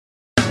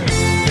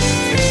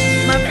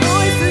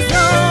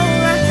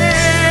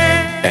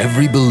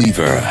Every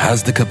believer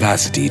has the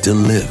capacity to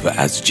live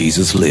as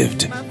Jesus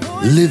lived.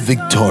 Live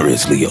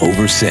victoriously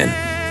over sin,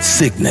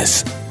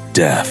 sickness,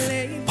 death,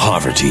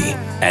 poverty,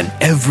 and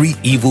every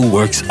evil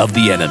works of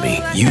the enemy.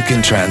 You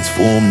can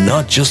transform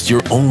not just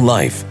your own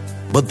life,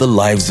 but the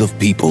lives of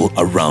people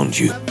around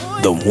you.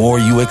 The more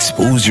you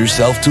expose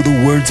yourself to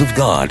the words of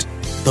God,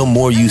 the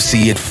more you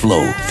see it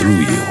flow through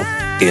you.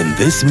 In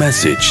this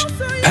message,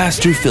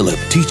 Pastor Philip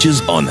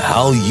teaches on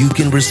how you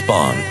can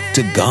respond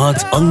to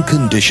God's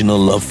unconditional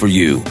love for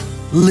you.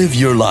 Live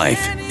your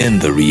life in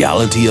the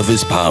reality of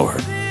His power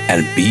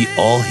and be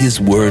all His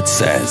word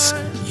says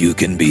you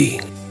can be.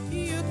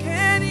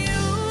 Ephesians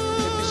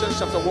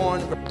chapter 1,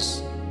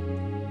 verse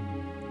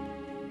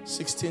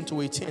 16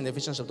 to 18.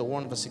 Ephesians chapter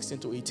 1, verse 16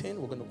 to 18.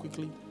 We're going to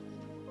quickly.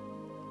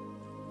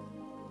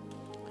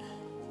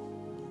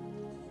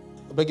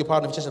 I beg your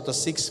pardon, Ephesians chapter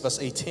 6, verse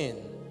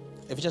 18.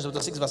 Ephesians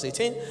chapter 6, verse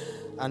 18.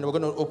 And we're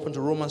going to open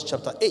to Romans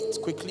chapter 8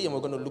 quickly, and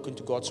we're going to look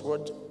into God's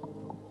word.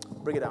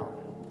 Bring it down.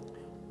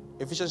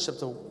 Ephesians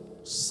chapter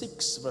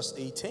 6, verse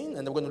 18. And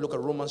then we're going to look at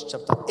Romans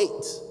chapter 8.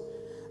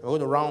 And we're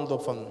going to round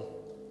up on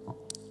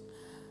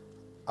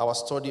our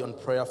study on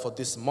prayer for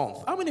this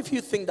month. How many of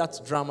you think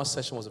that drama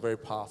session was a very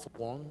powerful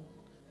one?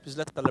 Please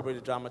let's celebrate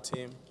the drama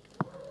team.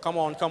 Come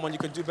on, you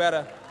can do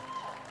better.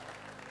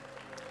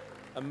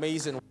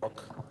 Amazing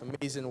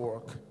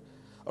work.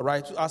 All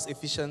right, to ask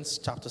Ephesians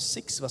chapter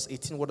 6, verse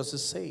 18, what does it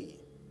say?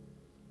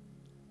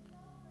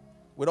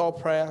 With all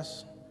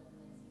prayers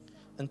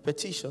and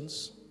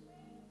petitions.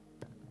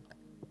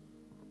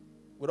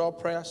 With all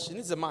prayers. She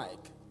needs a mic.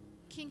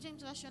 King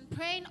James Version,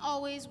 praying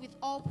always with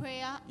all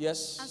prayer and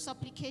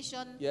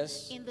supplication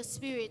in the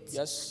Spirit.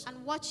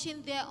 And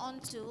watching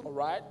thereunto all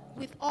right.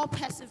 with all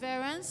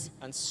perseverance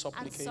and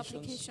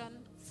supplication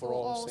for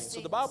all saints.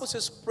 So the Bible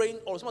says praying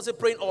always. Someone say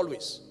praying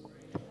always.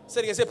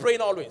 Say it again, say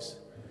praying always.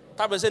 The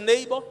Bible says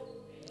neighbor.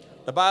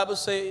 The Bible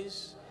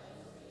says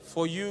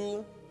for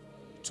you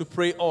to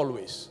pray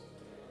always.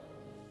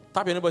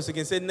 Tap your neighbor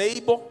again, say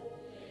neighbor.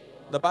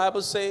 The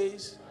Bible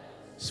says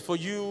it's for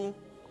you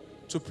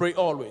to pray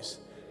always.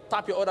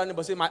 Tap your other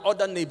neighbor, say my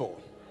other neighbor.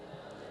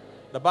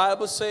 The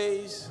Bible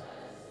says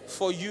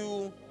for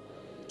you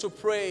to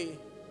pray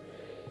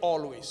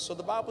always. So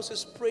the Bible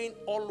says praying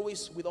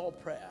always with all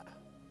prayer.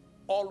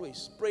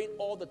 Always. Praying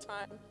all the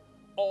time.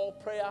 All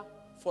prayer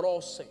for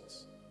all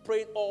saints.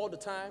 Praying all the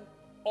time.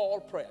 All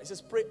prayer. It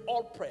says pray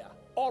all prayer.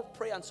 All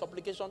prayer and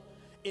supplication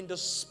in the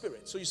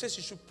Spirit. So you says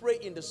you should pray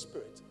in the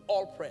Spirit.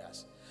 All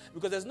prayers.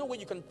 Because there's no way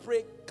you can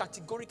pray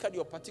categorically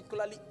or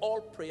particularly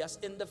all prayers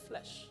in the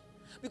flesh.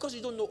 Because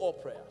you don't know all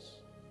prayers.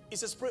 It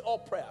says pray all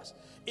prayers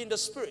in the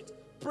Spirit.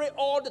 Pray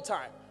all the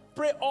time.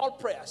 Pray all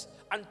prayers.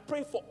 And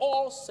pray for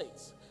all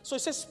saints. So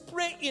it says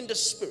pray in the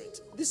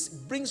Spirit. This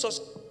brings us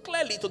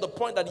clearly to the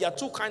point that there are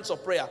two kinds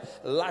of prayer,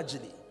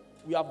 largely.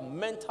 We have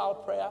mental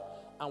prayer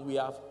and we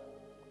have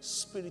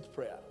spirit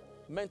prayer.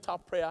 Mental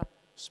prayer,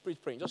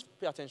 spirit praying. Just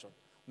pay attention.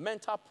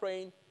 Mental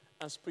praying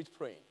and spirit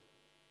praying.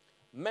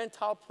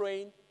 Mental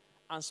praying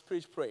and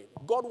spirit praying.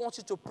 God wants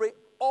you to pray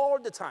all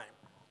the time.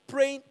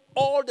 Praying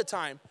all the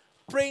time.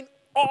 Praying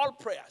all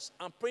prayers.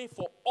 And praying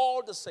for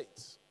all the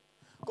saints.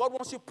 God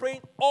wants you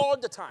praying all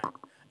the time.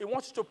 He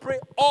wants you to pray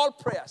all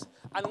prayers.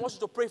 And He wants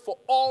you to pray for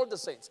all the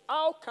saints.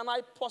 How can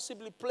I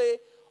possibly pray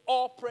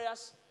all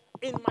prayers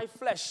in my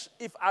flesh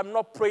if I'm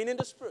not praying in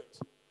the Spirit?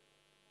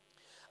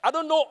 I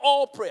don't know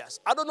all prayers.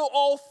 I don't know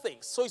all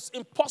things. So it's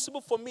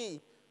impossible for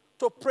me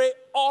to pray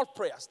all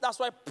prayers. That's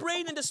why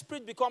praying in the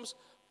Spirit becomes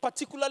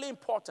particularly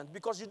important,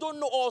 because you don't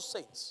know all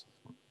saints.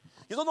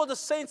 You don't know the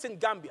saints in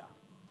Gambia.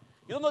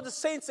 You don't know the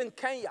saints in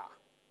Kenya.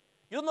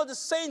 You don't know the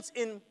saints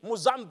in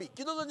Mozambique.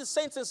 You don't know the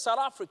saints in South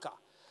Africa.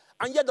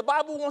 And yet the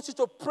Bible wants you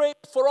to pray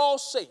for all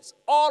saints.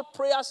 All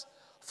prayers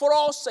for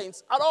all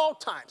saints at all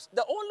times.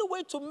 The only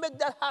way to make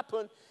that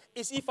happen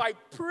is if I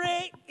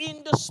pray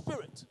in the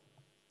Spirit.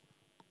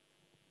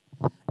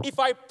 If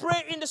I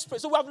pray in the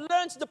Spirit. So we have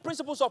learned the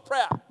principles of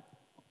prayer.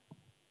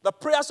 The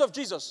prayers of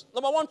Jesus.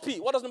 Number 1P.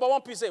 What does number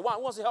 1P say? One.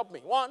 Who wants to help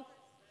me? One.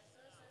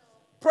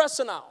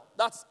 Personal.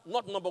 That's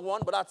not number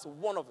one, but that's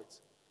one of it.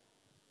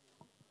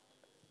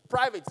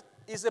 Private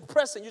is a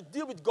person. You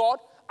deal with God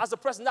as a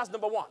person. That's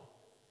number one.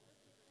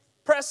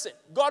 Person.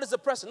 God is a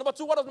person. Number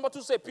 2. What does number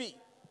 2 say? P.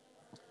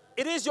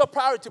 It is your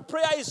priority.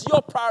 Prayer is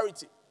your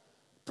priority.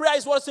 Prayer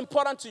is what is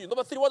important to you.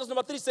 Number 3. What does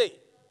number 3 say?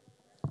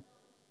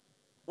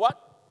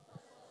 What?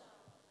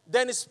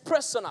 Then it's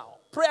personal.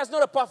 Prayer is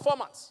not a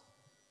performance.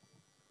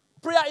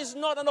 Prayer is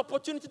not an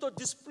opportunity to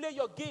display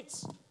your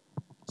gifts.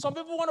 Some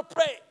people want to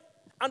pray,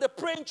 and they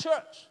pray in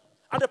church,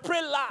 and they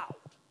pray loud.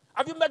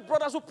 Have you met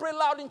brothers who pray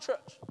loud in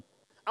church?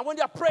 And when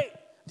they are praying,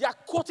 they are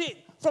quoting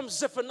from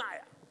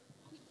Zephaniah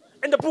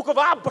in the book of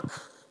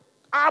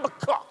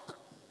Habakkuk.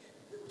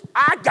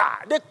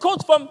 Agar. They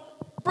quote from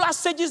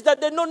passages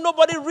that they know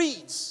nobody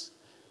reads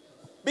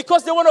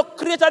because they want to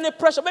create an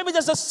impression. Maybe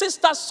there's a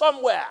sister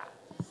somewhere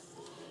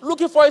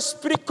looking for a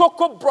spirit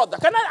cocoa brother.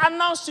 Can I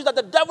announce to you that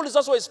the devil is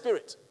also a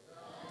spirit?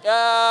 If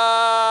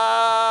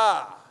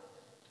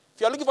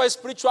you're looking for a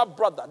spiritual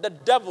brother, the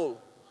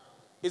devil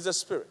is a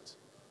spirit.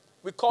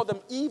 We call them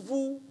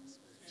evil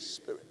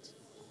spirits.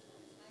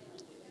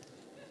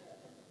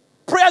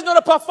 Prayer is not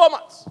a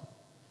performance.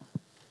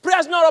 Prayer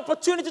is not an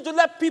opportunity to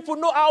let people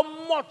know how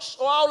much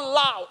or how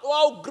loud or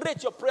how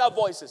great your prayer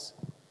voice is.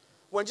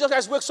 When Jesus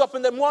Christ wakes up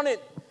in the morning,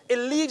 he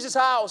leaves his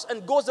house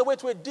and goes away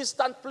to a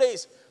distant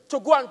place to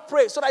go and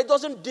pray so that he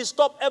doesn't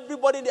disturb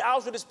everybody in the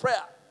house with his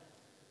prayer.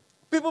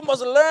 People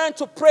must learn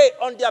to pray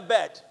on their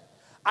bed.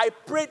 I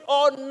prayed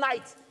all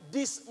night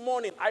this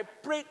morning. I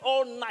prayed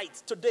all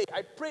night today.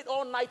 I prayed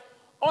all night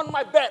on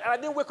my bed, and I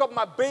didn't wake up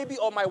my baby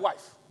or my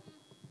wife.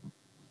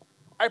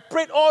 I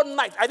prayed all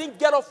night. I didn't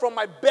get up from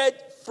my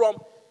bed from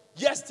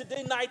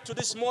yesterday night to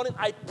this morning.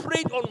 I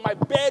prayed on my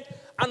bed,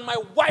 and my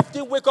wife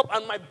didn't wake up,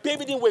 and my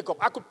baby didn't wake up.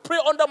 I could pray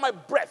under my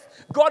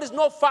breath. God is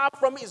not far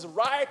from me. He's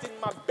right in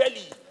my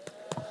belly.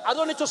 I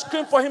don't need to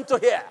scream for him to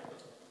hear.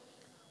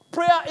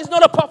 Prayer is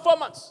not a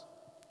performance.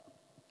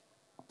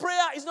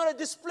 Prayer is not a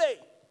display.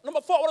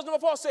 Number 4, what does number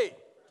 4 say?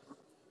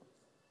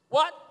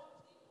 What?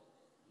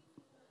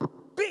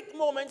 Peak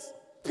moments,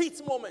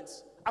 peak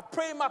moments. I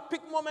pray in my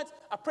peak moments.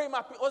 I pray in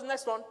my peak. What's the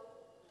next one?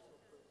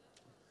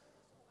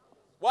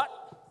 What?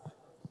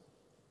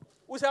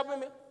 Who's helping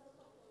me?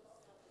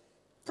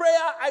 Prayer,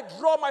 I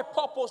draw my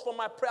purpose from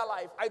my prayer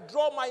life. I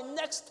draw my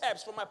next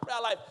steps from my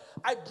prayer life.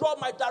 I draw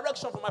my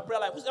direction from my prayer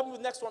life. Who's helping me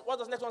with the next one? What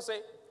does the next one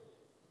say?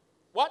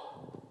 What?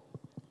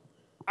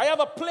 I have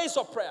a place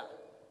of prayer.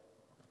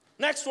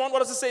 Next one, what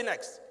does it say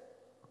next?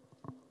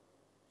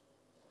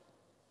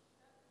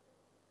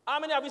 How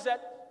many have we said?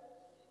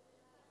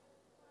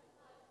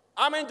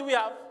 How many do we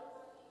have?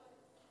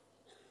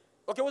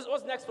 Okay,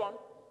 what's the next one?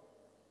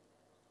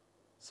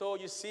 So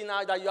you see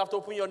now that you have to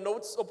open your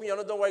notes. Open your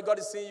notes, don't worry, God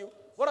is seeing you.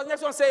 What does the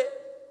next one say?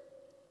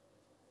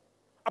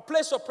 A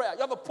place of prayer. You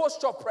have a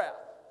posture of prayer.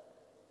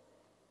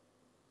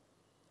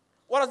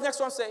 What does the next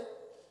one say?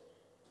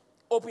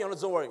 Open your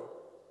notes, don't worry.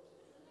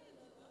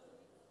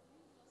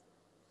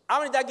 How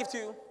many did I give to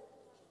you?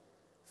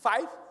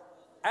 5?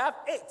 I have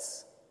 8.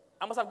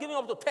 I must have given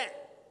up to 10.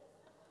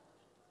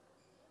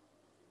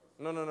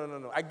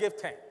 No. I gave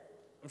 10.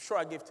 I'm sure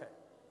I gave 10.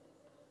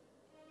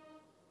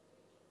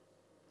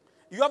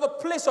 You have a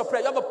place of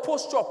prayer. You have a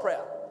posture of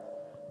prayer.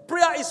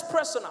 Prayer is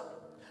personal.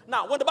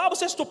 Now, when the Bible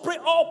says to pray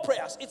all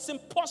prayers, it's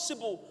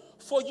impossible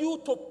for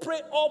you to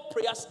pray all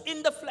prayers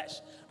in the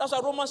flesh. That's why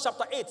Romans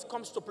chapter 8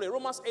 comes to play.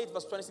 Romans 8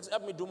 verse 26.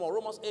 Help me do more.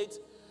 Romans 8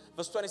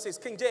 verse 26.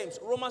 King James,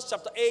 Romans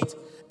chapter 8.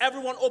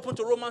 Everyone open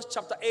to Romans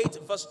chapter 8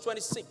 verse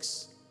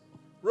 26.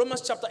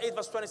 Romans chapter 8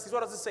 verse 26.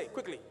 What does it say?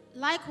 Quickly.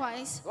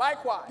 Likewise.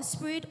 The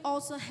Spirit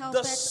also helps.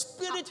 The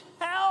Spirit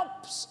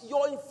helps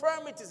your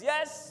infirmities.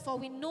 Yes. For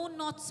we know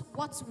not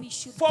what we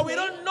should pray. For we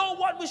don't know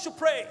what we should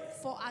pray.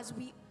 For as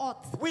we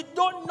ought. We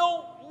don't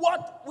know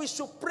what we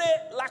should pray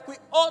like we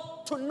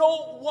ought to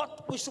know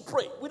what we should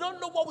pray. We don't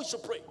know what we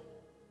should pray.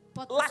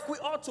 But like we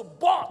ought to.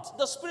 But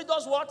the Spirit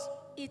does what?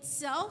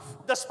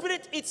 Itself. The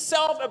Spirit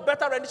itself, a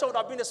better rendition would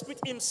have been the Spirit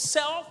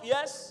himself,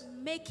 yes.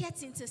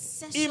 Maketh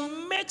intercession. He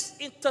makes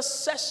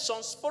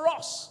intercessions for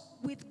us.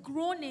 With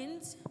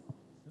groanings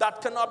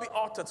that cannot be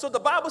uttered. So the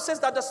Bible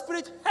says that the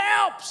Spirit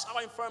helps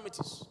our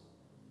infirmities.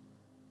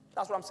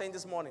 That's what I'm saying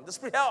this morning. The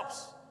Spirit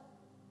helps.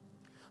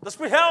 The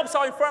Spirit helps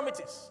our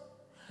infirmities.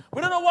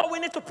 We don't know what we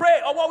need to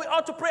pray or what we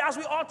ought to pray as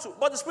we ought to,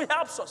 but the Spirit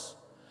helps us.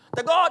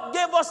 The God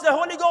gave us the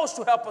Holy Ghost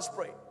to help us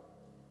pray.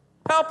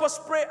 Help us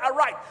pray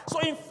aright. So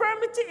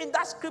infirmity in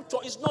that scripture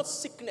is not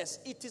sickness,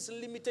 it is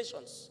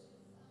limitations.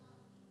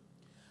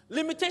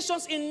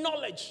 Limitations in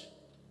knowledge.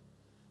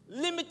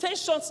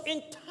 Limitations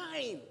in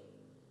time.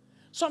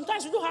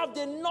 Sometimes we don't have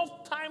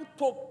enough time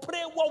to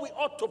pray what we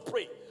ought to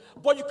pray.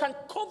 But you can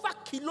cover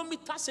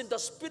kilometers in the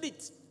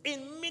Spirit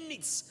in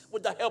minutes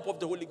with the help of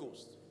the Holy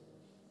Ghost.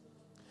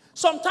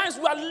 Sometimes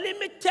we are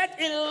limited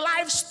in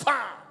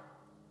lifespan.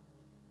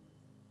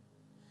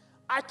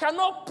 I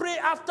cannot pray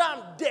after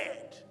I'm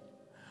dead.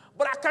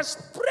 But I can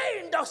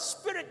pray in the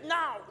Spirit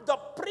now. The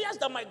prayers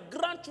that my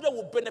grandchildren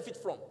will benefit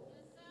from.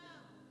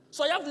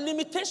 So I have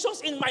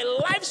limitations in my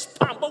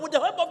lifespan. But with the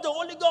help of the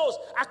Holy Ghost,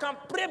 I can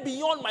pray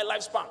beyond my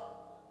lifespan.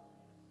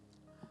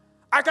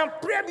 I can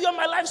pray beyond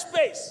my life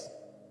space.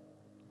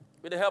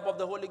 With the help of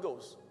the Holy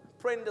Ghost.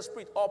 Pray in the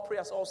Spirit, all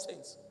prayers, all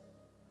saints.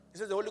 He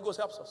says the Holy Ghost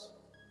helps us.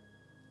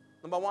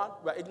 Number 1,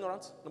 we are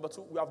ignorant. Number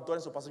 2, we have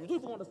dullness of perception. You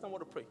don't even understand what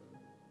to pray.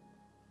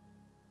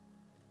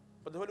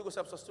 But the Holy Ghost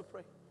helps us to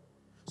pray.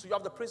 So you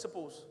have the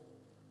principles,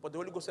 but the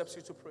Holy Ghost helps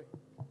you to pray.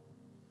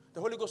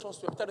 The Holy Ghost wants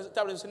to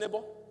tell his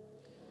neighbor.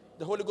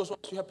 The Holy Ghost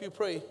wants to help you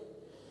pray.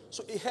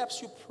 So it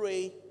helps you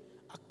pray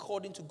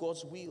according to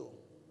God's will.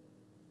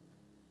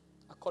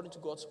 According to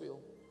God's will.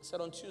 I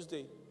said on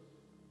Tuesday,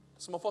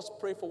 some of us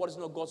pray for what is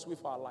not God's will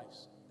for our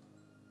lives.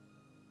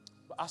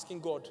 We're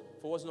asking God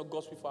for what is not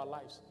God's will for our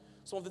lives.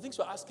 Some of the things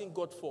we're asking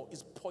God for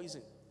is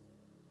poison.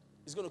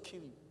 It's going to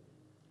kill you.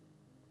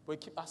 But you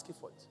keep asking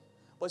for it.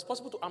 But it's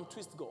possible to arm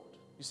twist God.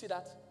 You see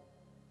that?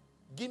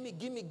 Give me.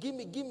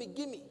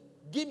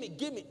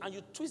 And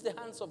you twist the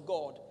hands of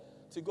God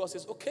till God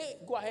says, okay,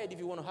 go ahead if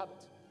you want to have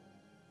it.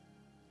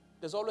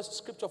 There's always a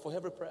scripture for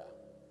every prayer.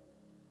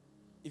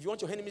 If you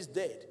want your enemies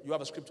dead, you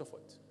have a scripture for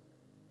it.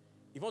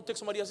 If you want to take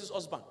somebody else's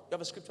husband, you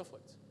have a scripture for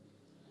it.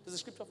 There's a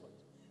scripture for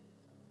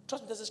it.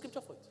 Trust me, there's a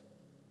scripture for it.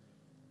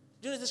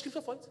 Do you know there's a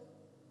scripture for it?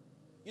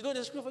 You know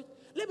there's a scripture for it?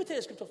 Let me tell you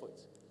a scripture for it.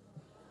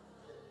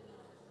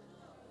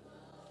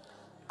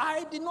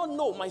 I did not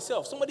know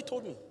myself. Somebody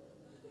told me.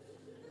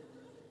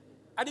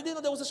 I didn't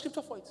know there was a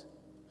scripture for it.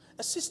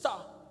 A sister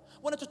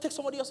wanted to take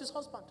somebody else's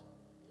husband.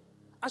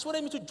 And she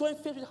wanted me to join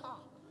faith with her.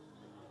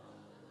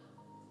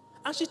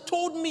 And she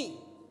told me,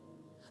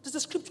 there's a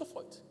scripture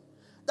for it,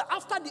 that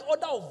after the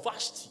order of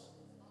Vashti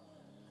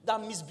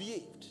that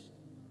misbehaved,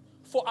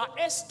 for our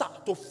Esther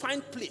to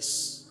find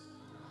place,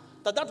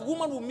 that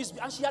woman will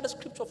misbehave, and she had a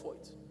scripture for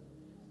it.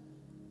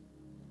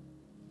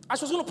 And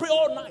she was going to pray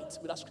all night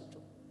with that scripture.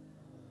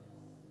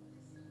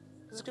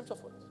 There's a scripture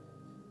for it.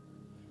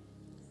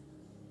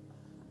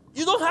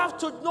 You don't have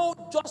to know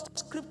just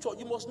scripture.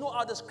 You must know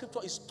how the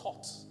scripture is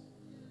taught.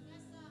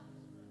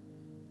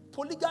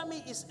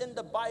 Polygamy is in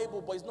the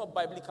Bible, but it's not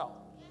biblical.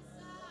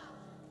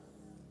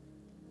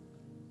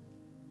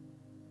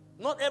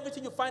 Not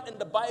everything you find in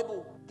the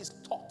Bible is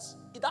taught.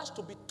 It has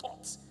to be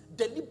taught.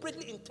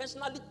 Deliberately,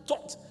 intentionally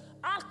taught.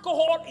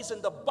 Alcohol is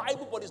in the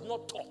Bible, but it's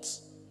not taught.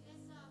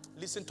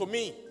 Listen to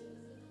me.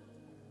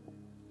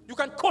 You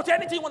can quote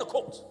anything you want to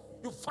quote.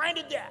 You find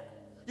it there.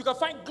 You can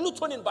find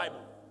gluten in the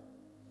Bible.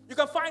 You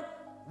can find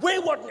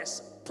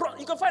waywardness.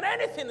 You can find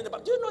anything in the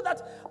Bible. Do you know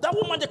that that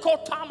woman they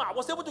called Tamar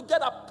was able to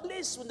get a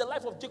place in the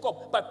life of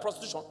Jacob by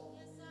prostitution?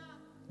 Yes,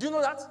 do you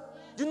know that? Yes.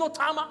 Do you know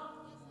Tamar?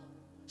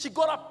 She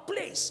got a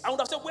place. I would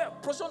have said, well,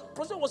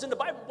 prostitution was in the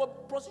Bible,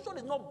 but prostitution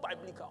is not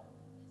biblical.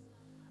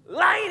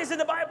 Lying is in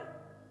the Bible.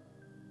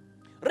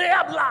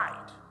 Rahab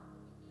lied.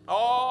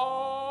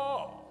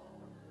 Oh.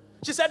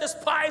 She said the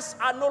spies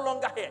are no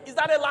longer here. Is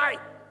that a lie?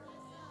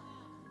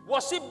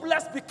 Was she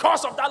blessed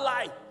because of that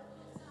lie?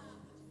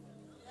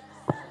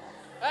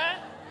 Eh?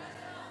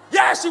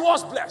 Yes, she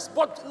was blessed.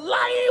 But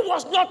lying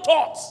was not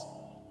taught.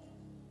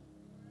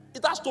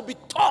 It has to be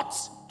taught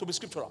to be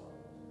scriptural.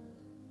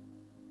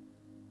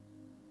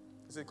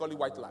 They call it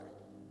white lie.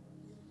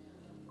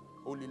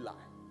 Holy lie.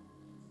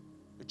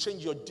 You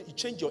change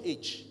your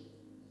age.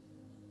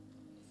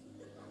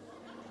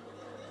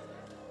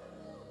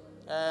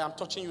 I'm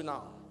touching you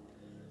now.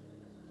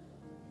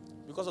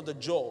 Because of the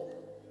job.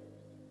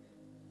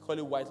 Call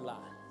it white lie.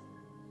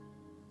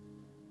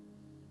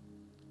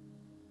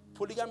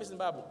 Polygamy is in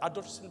the Bible.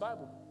 Adultery is in the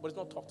Bible. But it's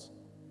not taught.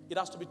 It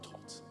has to be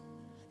taught.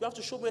 You have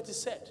to show me what it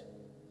said.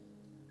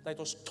 That it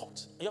was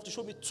taught. And you have to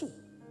show me 2.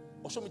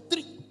 Or show me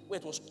 3 where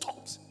it was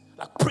taught.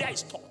 Like prayer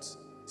is taught.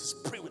 It says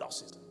pray without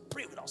ceasing.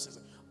 Pray without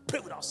ceasing. Pray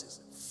without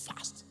ceasing.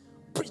 Fast.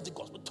 Preach the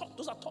gospel. Taught.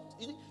 Those are taught.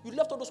 You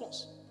left all those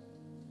ones.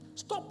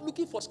 Stop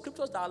looking for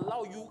scriptures that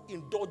allow you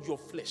indulge your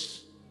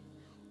flesh.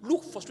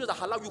 Look for scriptures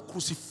that allow you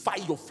crucify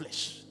your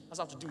flesh. That's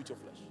how to deal with your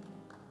flesh.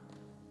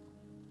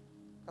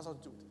 That's how to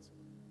deal with it.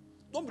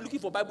 Don't be looking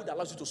for a Bible that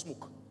allows you to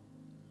smoke.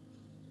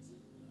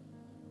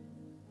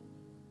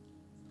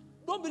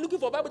 Don't be looking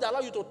for a Bible that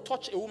allows you to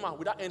touch a woman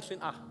without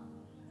entering her.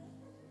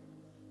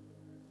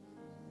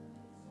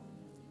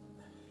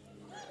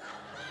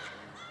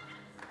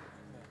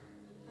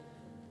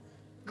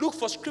 Look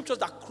for scriptures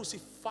that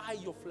crucify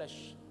your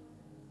flesh.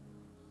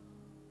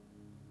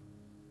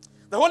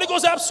 The Holy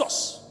Ghost helps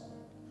us.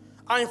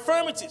 Our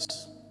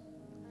infirmities.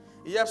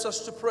 He helps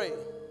us to pray.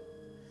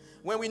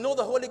 When we know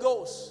the Holy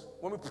Ghost,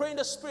 when we pray in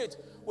the Spirit,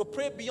 we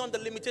pray beyond the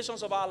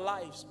limitations of our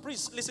lives.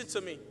 Please listen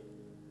to me.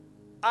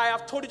 I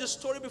have told you this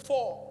story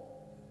before.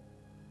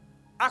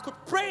 I could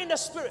pray in the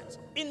Spirit,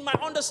 in my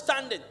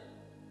understanding.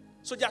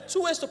 So there are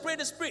 2 ways to pray in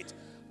the Spirit.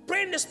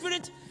 Pray in the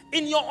Spirit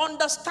in your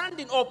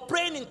understanding, or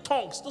praying in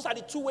tongues. Those are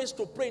the 2 ways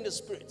to pray in the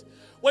Spirit.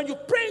 When you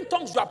pray in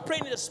tongues, you are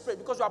praying in the Spirit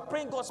because you are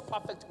praying God's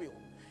perfect will.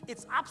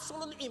 It's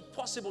absolutely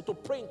impossible to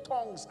pray in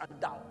tongues and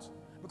doubt,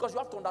 because you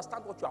have to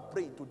understand what you are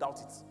praying to doubt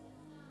it.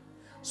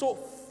 So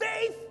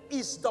faith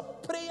is the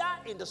prayer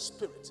in the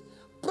Spirit.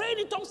 Praying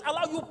in tongues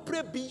allow you to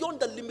pray beyond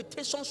the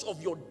limitations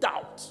of your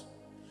doubt.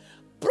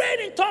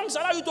 Praying in tongues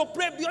allow you to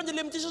pray beyond the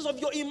limitations of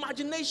your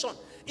imagination.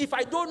 If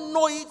I don't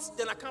know it,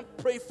 then I can't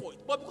pray for it.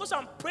 But because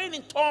I'm praying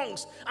in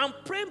tongues, I'm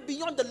praying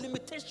beyond the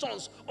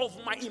limitations of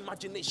my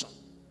imagination.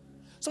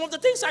 Some of the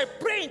things I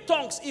pray in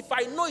tongues, if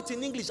I know it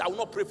in English, I will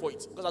not pray for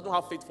it because I don't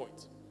have faith for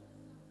it.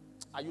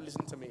 Are you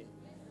listening to me?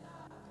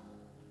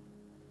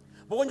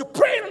 But when you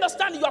pray in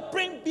understanding, you are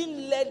praying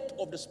being led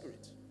of the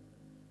Spirit.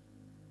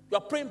 You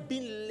are praying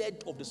being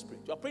led of the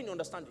Spirit. You are praying in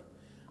understanding.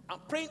 I'm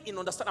praying in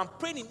understanding. I'm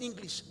praying in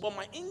English, but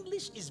my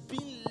English is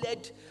being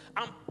led.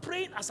 I'm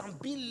praying as I'm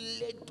being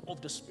led of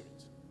the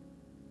Spirit.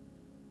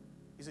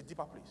 It's a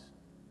deeper place.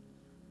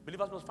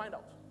 Believers must find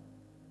out.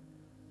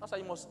 That's why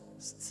you must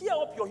stir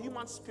up your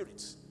human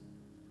spirit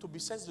to be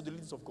sensitive to the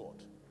leadings of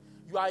God.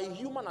 You are a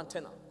human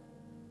antenna.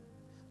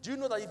 Do you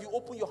know that if you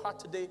open your heart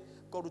today,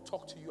 God will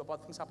talk to you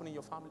about things happening in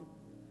your family?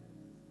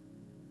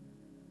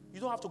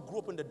 You don't have to grow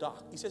up in the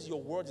dark. He says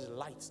your word is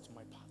light to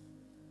my path.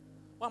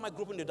 Why am I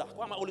growing in the dark?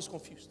 Why am I always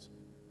confused?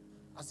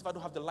 As if I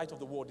don't have the light of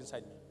the word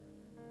inside me.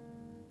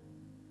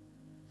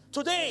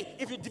 Today,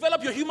 if you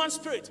develop your human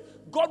spirit,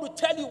 God will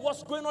tell you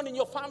what's going on in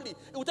your family.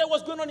 He will tell you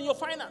what's going on in your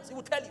finance. He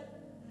will tell you.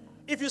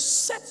 If you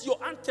set your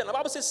antenna, the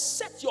Bible says,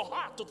 set your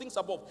heart to things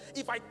above.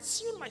 If I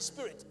tune my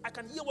spirit, I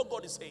can hear what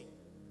God is saying.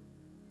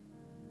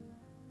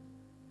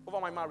 Over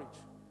my marriage,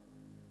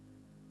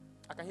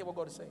 I can hear what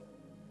God is saying.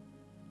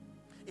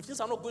 If things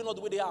are not going on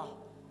the way they are,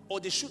 or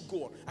they should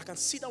go, I can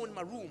sit down in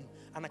my room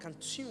and I can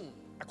tune.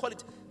 I call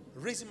it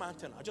raising my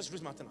antenna. I just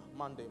raise my antenna.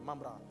 Monday,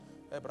 Mambra,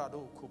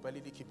 Ebrado,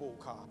 Kubelidi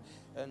Kiboka,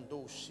 and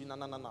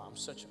I'm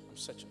searching.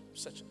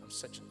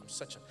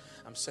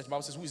 The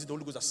Bible says, who is it? The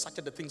Holy Ghost that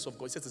searches the things of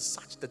God. It says to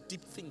search the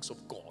deep things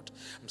of God.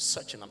 I'm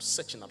searching.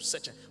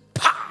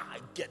 Pa! I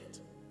get it.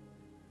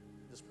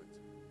 The Spirit.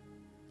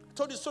 I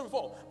told you the story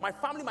before. My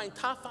family, my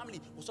entire family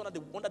was under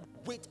the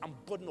weight and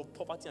burden of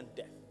poverty and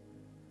death.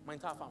 My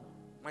entire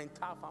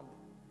family.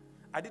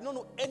 I did not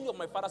know any of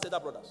my father's elder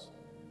brothers.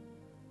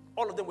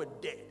 All of them were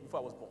dead before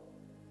I was born.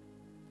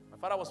 My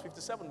father was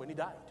 57 when he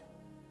died.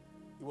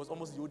 He was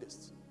almost the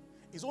oldest.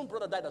 His own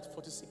brother died at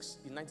 46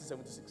 in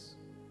 1976.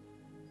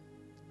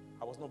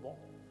 I was not born.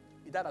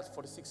 He died at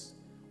 46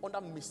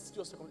 under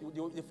mysterious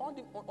circumstances. They found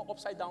him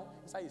upside down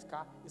inside his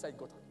car, inside the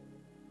gutter.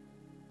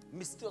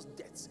 Mysterious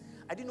deaths.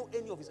 I didn't know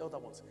any of his elder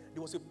ones.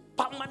 There was a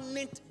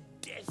permanent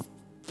death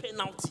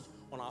penalty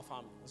on our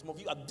family. Some of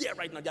you are there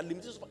right now. There are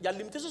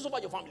limitations over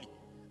your family.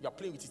 You are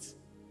playing with it.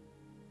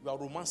 You are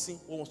romancing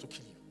what wants to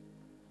kill you.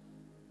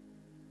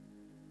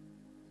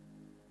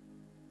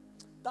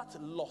 That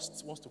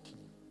lust wants to kill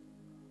you.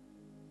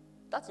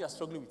 That you are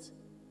struggling with,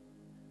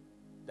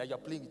 that you are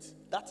playing with,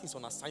 that is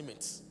on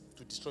assignment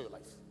to destroy your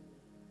life.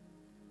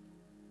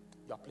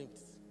 You are playing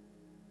with it.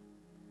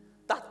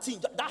 That thing,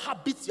 that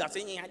habit you are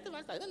saying,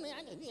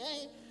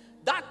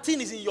 that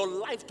thing is in your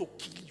life to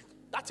kill you.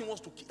 That thing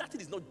wants to kill. That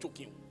thing is not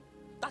joking.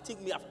 That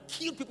thing may have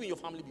killed people in your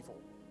family before.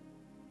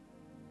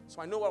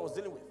 So I know what I was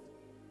dealing with.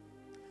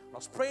 I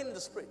was praying in the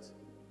Spirit.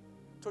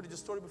 I told you the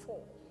story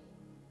before.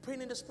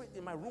 Praying in the Spirit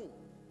in my room.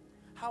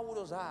 How old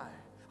was I?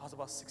 I was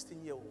about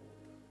 16 years old.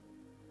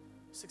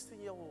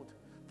 16-year-old,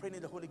 praying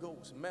in the Holy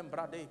Ghost.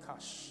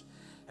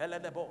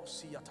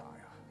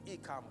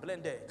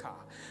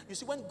 You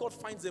see, when God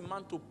finds a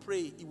man to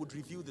pray, he would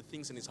reveal the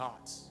things in his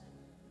heart.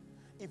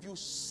 If you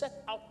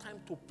set out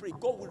time to pray,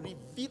 God will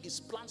reveal his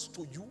plans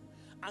to you,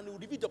 and he will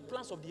reveal the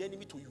plans of the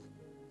enemy to you.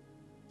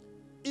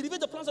 He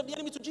revealed the plans of the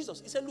enemy to Jesus.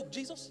 He said, look,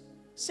 Jesus,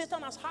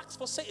 Satan has asked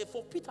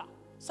for Peter.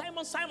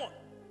 Simon,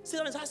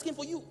 Satan is asking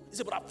for you. He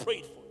said, but I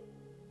prayed for you.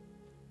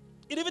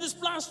 He revealed his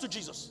plans to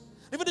Jesus.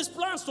 He revealed his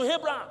plans to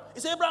Abraham. He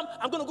said, Abraham,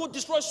 I'm going to go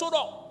destroy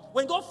Sodom.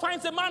 When God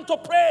finds a man to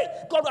pray,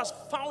 God has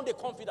found a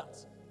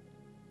confidence.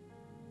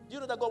 Do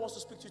you know that God wants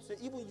to speak to you today?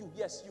 Even you,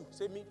 yes, you.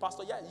 Say me,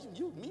 Pastor, yeah,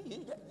 you,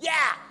 me,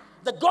 yeah.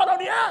 The God of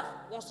the earth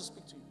wants to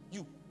speak to you.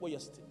 You, where you're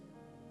sitting.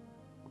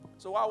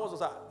 So how was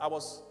that?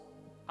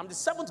 I'm the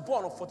seventh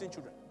born of 14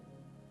 children.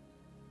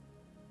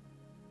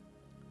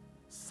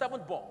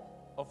 Seventh born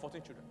of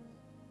 14 children.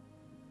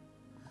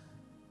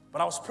 But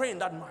I was praying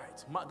that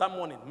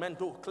morning,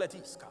 Mendo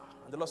Kletiska.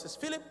 And the Lord says,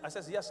 Philip, I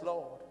says, yes,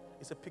 Lord.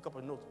 He said, pick up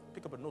a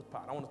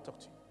notepad. I want to talk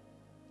to you.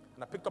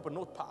 And I picked up a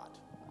notepad.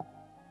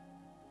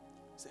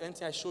 He said,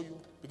 anything I show you,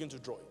 begin to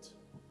draw it.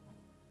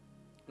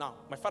 Now,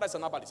 my father is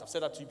an herbalist. I've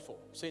said that to you before.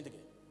 Say it again.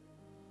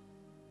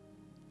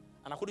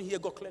 And I couldn't hear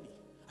God clearly.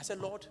 I said,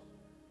 Lord,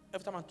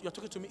 every time you're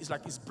talking to me, it's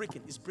like it's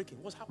breaking.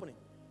 What's happening?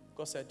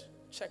 God said,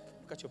 check,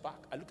 look at your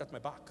back. I looked at my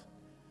back.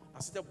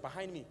 And sitting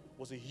behind me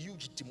was a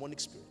huge demonic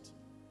spirit.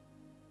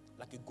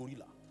 Like a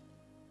gorilla.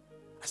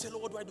 I said,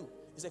 Lord, what do I do?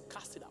 He said,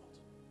 cast it out.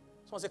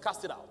 Someone said,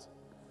 cast it out.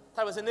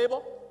 Type as a neighbor,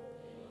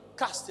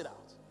 cast it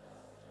out.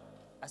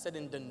 I said,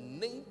 in the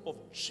name of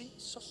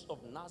Jesus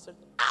of Nazareth,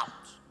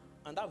 out.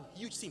 And that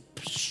huge thing,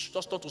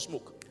 just started to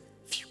smoke.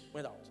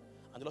 Went out.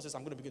 And the Lord says,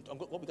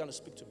 God began to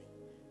speak to me.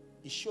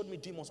 He showed me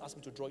demons, asked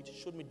me to draw it.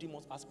 Showed me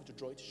demons, asked me to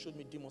draw it. Showed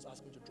me demons,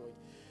 asked me to draw it.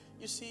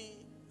 You see,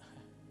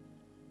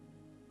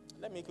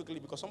 let me quickly,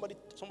 because somebody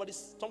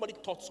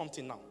thought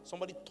something now.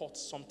 Somebody thought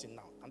something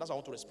now. And that's why I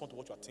want to respond to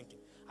what you are thinking.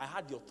 I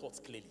heard your thoughts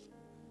clearly.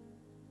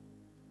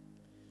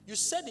 You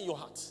said in your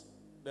heart,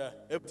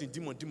 everything,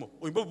 demon.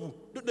 Oh,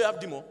 don't they have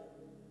demon?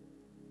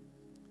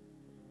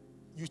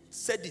 You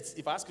said it.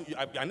 If I ask you,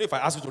 I know if I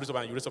ask you to raise up your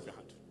hand, you raise up your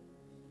hand.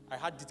 I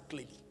heard it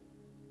clearly.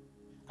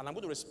 And I'm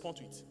going to respond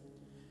to it.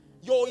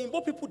 Your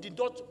Igbo people did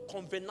not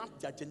covenant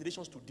their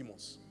generations to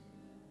demons.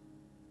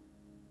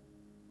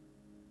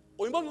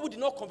 Igbo people did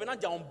not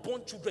covenant their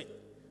unborn children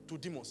to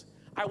demons.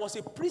 I was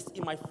a priest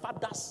in my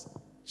father's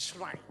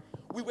shrine.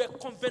 We were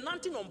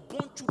covenanting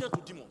unborn children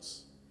to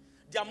demons.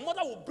 Their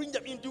mother will bring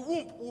them in the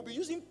womb. We will be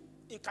using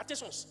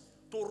incantations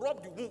to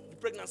rob the womb, the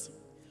pregnancy.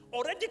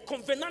 Already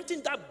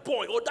covenanting that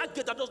boy or that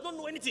girl that does not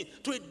know anything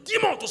to a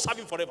demon to serve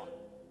him forever.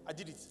 I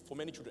did it for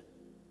many children.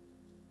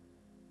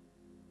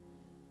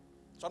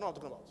 So I know what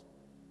I'm talking about.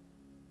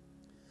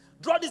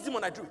 Draw this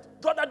demon, I drew it.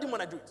 Draw that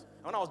demon, I drew it.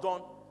 And when I was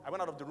done, I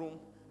went out of the room.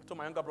 I told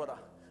my younger brother, I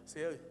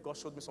said, hey, God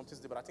showed me something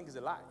today, but I think it's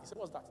a lie. He said,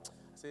 what's that?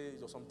 I said,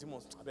 there's some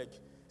demons, I beg. He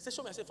said,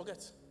 show me. I said,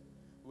 forget.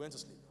 We went to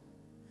sleep.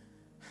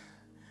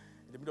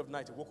 In the middle of the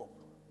night, he woke up.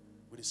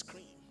 with a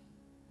scream.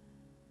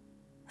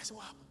 I said,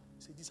 what happened?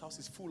 He said, this house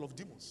is full of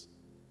demons.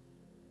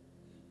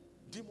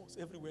 Demons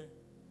everywhere.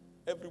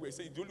 Everywhere. He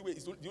said,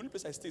 the only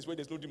place I stay is where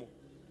there's no demon.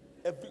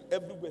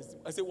 Everywhere.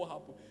 I said, what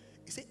happened?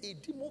 He said, a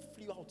demon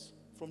flew out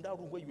from that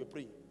room where you were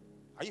praying.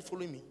 Are you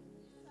following me?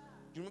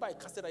 Do you remember I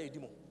casted out a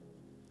demon?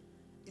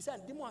 He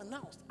said, the demon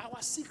announced,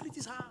 our secret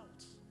is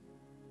out.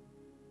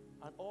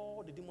 And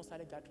all the demons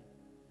started gathering.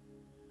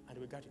 And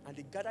they were gathering. And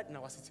they gathered in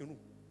our sitting room.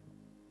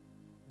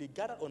 They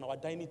gathered on our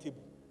dining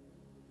table.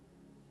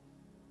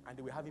 And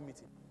they were having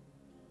meeting.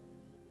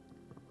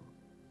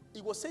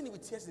 He was saying it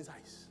with tears in his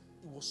eyes.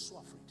 He was so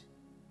afraid.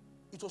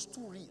 It was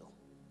too real.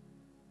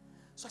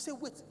 So I said,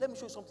 wait, let me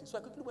show you something. So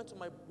I quickly went to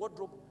my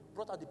wardrobe,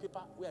 brought out the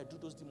paper where I drew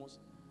those demons,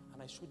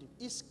 and I showed him.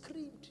 He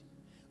screamed,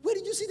 where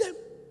did you see them?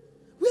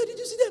 Where did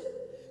you see them?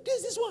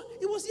 This one,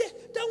 it was here.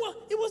 That one,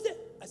 it was there.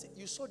 I said,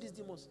 you saw these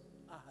demons?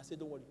 I said,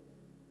 don't worry.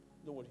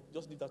 Don't worry.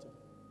 Just leave that to me.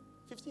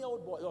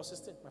 15-year-old boy, or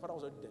 16, my father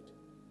was already dead.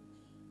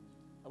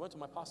 I went to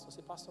my pastor. I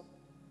said, Pastor,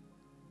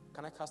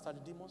 can I cast out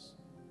the demons?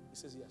 He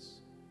says,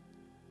 yes.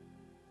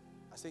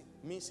 I said,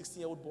 me,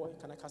 16-year-old boy,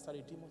 can I cast out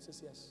a demon? He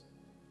says, yes.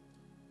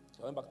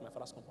 So I went back to my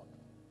father's compound.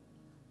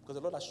 Because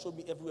the Lord has showed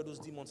me everywhere those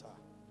demons are.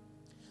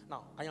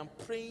 Now, I am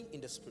praying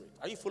in the spirit.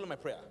 Are you following my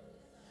prayer?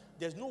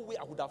 There's no way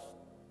I would have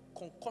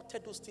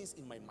concocted those things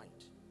in my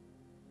mind.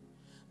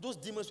 Those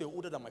demons were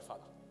older than my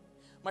father.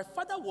 My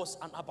father was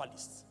an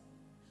herbalist.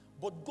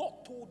 But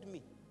God told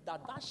me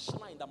that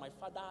shrine that my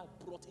father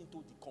brought into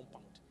the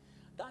compound,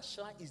 that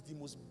shrine is the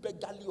most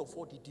beggarly of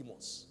all the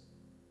demons.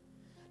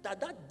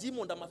 That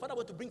demon that my father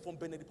went to bring from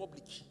Benin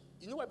Republic,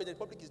 you know why Benin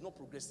Republic is not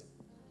progressing?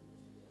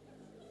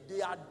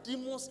 There are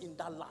demons in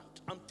that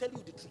land. I'm telling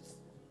you the truth.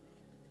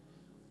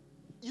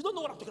 You don't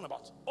know what I'm talking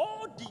about.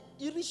 All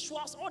the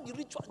rituals,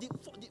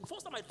 the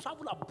first time I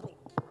traveled abroad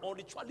on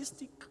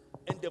ritualistic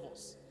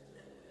endeavors,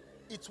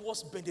 it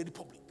was Benin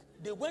Republic.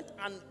 They went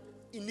and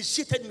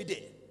initiated me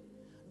there.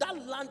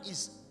 That land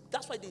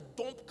that's why they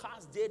dump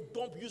cars there,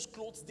 dump used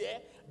clothes there,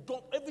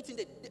 dump everything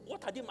there.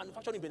 What are they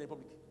manufacturing in Benin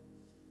Republic?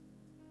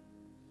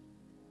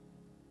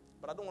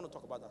 But I don't want to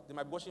talk about that. They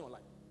might be watching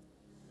online.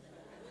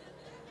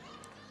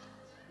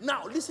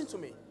 Now, listen to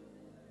me.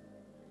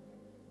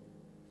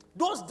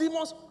 Those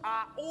demons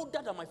are older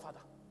than my father.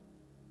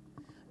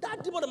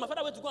 That demon that my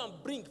father went to go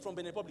and bring from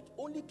Benin Republic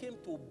only came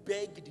to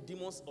beg the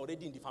demons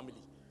already in the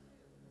family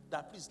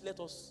that please let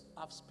us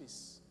have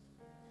space.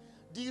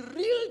 The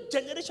real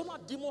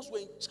generational demons were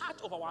in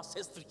charge of our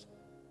ancestry.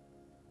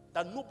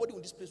 That nobody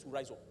in this place will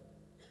rise up.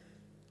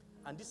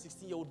 And this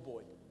 16-year-old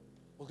boy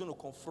was going to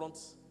confront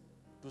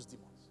those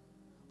demons.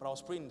 But I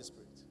was praying in the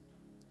spirit.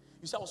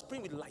 You see, I was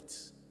praying with light.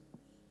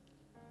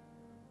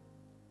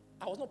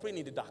 I was not praying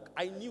in the dark.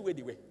 I knew where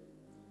they were.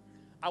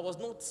 I was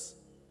not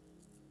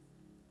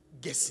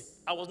guessing.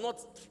 I was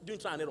not doing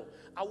trial and error.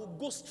 I would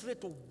go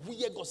straight to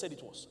where God said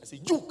it was. I said,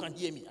 you can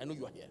hear me. I know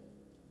you are here.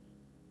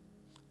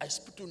 I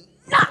speak to you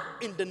now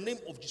in the name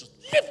of Jesus.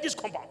 Leave this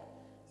compound.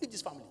 Leave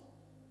this family.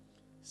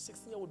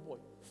 16-year-old boy.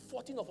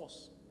 14 of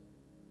us.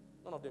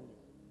 None of them knew.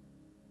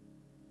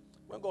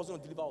 When God was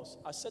going to deliver us,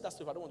 I said that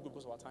stuff. I don't want to go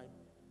because of our time.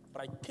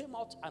 But I came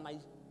out and I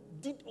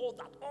did all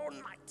that all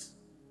night.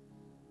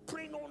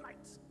 Praying all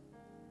night.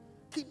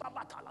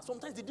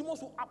 Sometimes the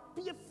demons will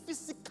appear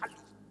physically.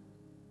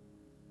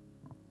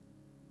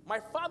 My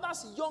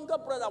father's younger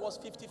brother was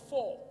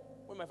 54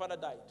 when my father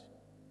died.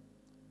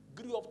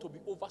 Grew up to be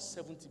over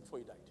 70 before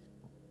he died.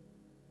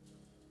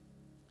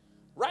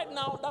 Right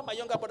now, that my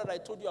younger brother that I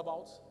told you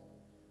about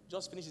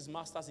just finished his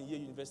master's in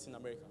Yale University in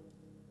America.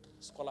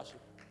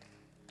 Scholarship.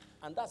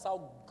 And that's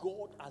how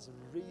God has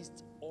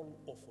raised all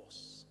of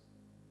us.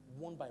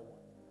 One by one.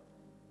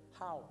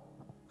 How?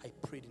 I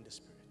prayed in the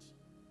Spirit.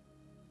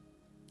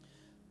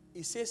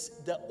 It says,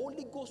 the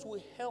Holy Ghost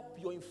will help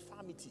your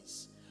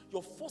infirmities.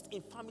 Your first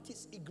infirmity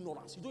is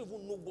ignorance. You don't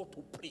even know what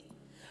to pray.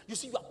 You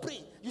see, you are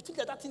praying. You think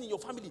that thing in your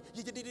family,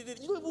 you don't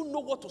even know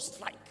what to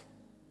strike.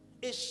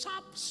 A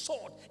sharp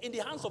sword in the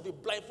hands of a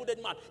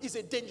blindfolded man is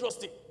a dangerous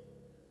thing.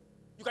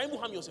 You can even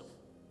harm yourself.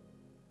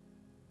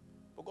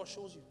 But God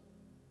shows you.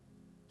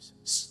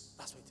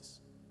 That's what it is.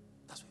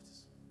 That's what it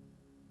is.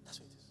 That's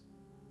what it is.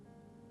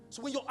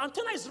 So when your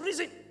antenna is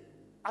raising,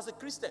 as a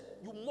Christian,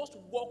 you must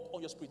walk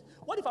on your spirit.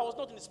 What if I was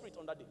not in the spirit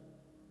on that day?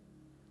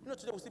 You know,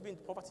 today we'll still be in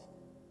poverty.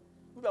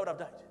 Maybe I would have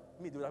died.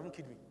 Me, they would have even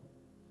killed me.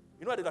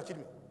 You know why they would have killed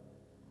me?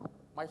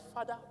 My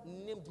father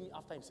named me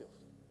after himself.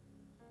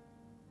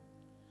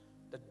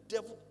 The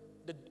devil,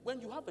 when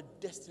you have a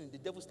destiny, the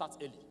devil starts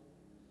early.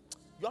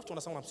 You have to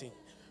understand what I'm saying.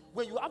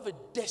 When you have a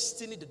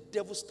destiny, the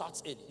devil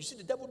starts early. You see,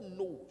 the devil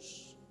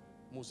knows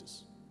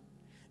Moses.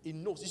 He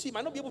knows. You see, he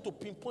might not be able to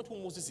pinpoint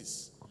who Moses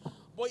is.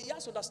 But he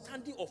has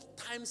understanding of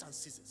times and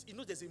seasons. He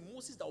knows there's a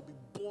Moses that will be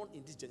born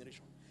in this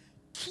generation.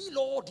 Kill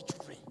all the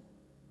children.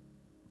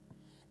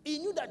 He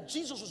knew that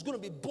Jesus was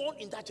going to be born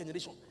in that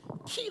generation.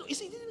 Kill. You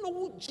see, he didn't know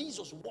who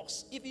Jesus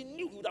was. If he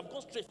knew, he would have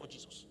gone straight for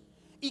Jesus.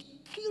 He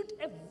killed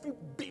every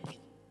baby.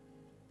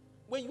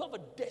 When you have a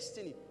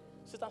destiny,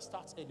 Satan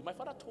starts early. My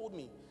father told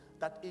me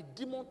that a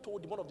demon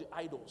told one of the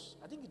idols,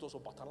 I think it was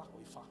Obatala or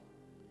Ifa,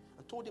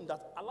 and told him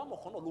that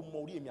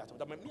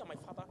me and my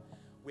father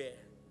were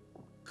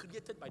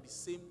created by the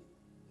same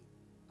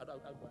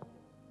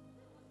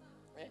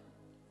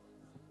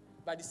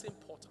by the same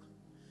potter.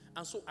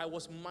 And so I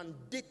was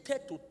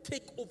mandated to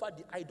take over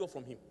the idol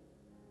from him.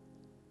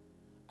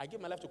 I gave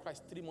my life to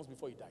Christ 3 months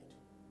before he died.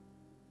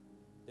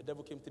 The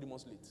devil came 3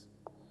 months late.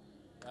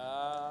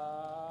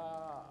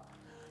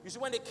 You see,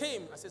 when they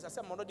came, I said,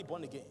 I'm already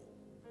born again.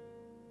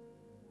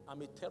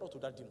 I'm a terror to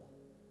that demon.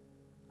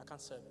 I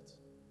can't serve it.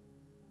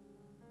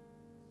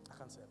 I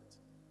can't serve it.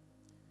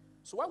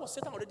 So why was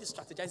Satan already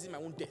strategizing my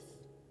own death?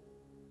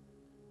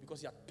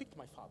 Because he had picked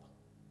my father.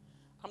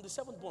 I'm the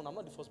seventh born. I'm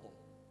not the firstborn.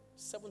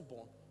 Seventh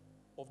born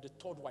of the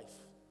third wife.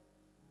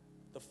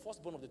 The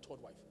firstborn of the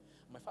third wife.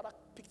 My father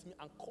picked me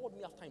and called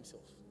me after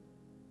himself.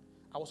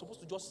 I was supposed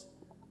to just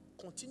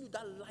continue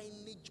that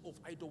lineage of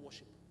idol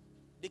worship.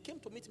 They came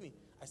to meet me.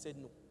 I said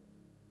no.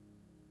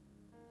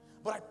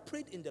 But I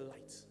prayed in the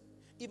light.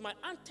 If my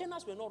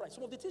antennas were not right,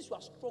 some of the things you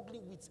are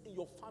struggling with in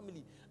your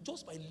family,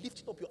 just by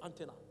lifting up your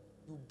antenna,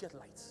 you get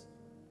light.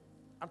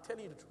 I'm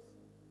telling you the truth.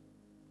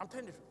 I'm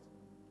telling you the truth.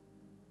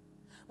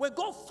 When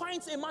God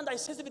finds a man that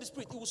is sensitive to the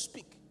Spirit, he will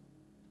speak.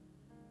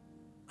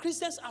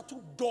 Christians are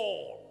too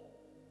dull.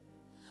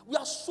 We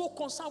are so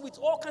concerned with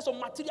all kinds of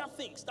material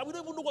things that we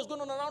don't even know what's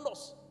going on around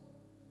us.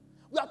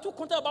 We are too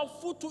concerned about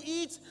food to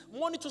eat,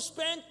 money to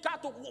spend,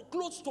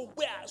 clothes to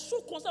wear.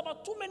 So concerned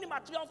about too many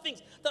material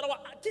things that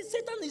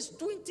Satan is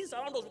doing things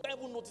around us. We can't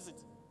even notice it.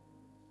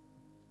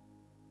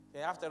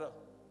 Yeah, after all,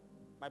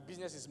 my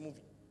business is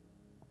moving.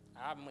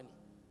 I have money.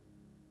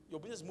 Your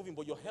business is moving,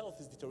 but your health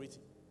is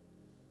deteriorating.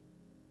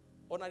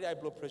 Ordinary high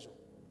blood pressure.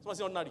 Someone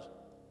say ordinary.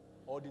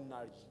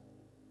 Ordinary.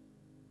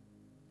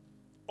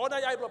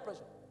 Ordinary high blood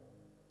pressure.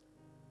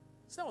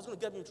 Satan was going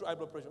to get me through high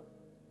blood pressure.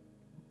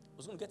 It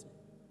was going to get me.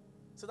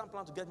 Satan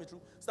planned to get me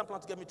through. Satan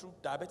planned to get me through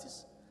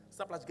diabetes.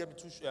 Satan planned to get me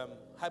through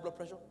high blood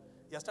pressure.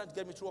 He was trying to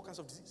get me through all kinds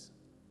of disease.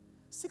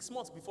 6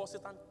 months before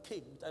Satan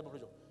came with high blood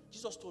pressure,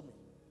 Jesus told me,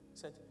 he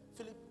said,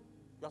 Philip,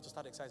 you have to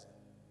start exercising.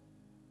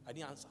 I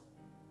didn't answer.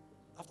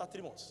 After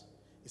 3 months,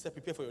 he said,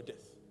 prepare for your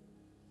death.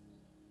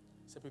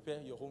 He said,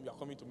 prepare your home. You are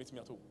coming to meet me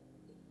at home.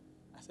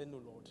 I said, no,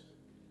 Lord.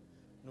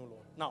 No,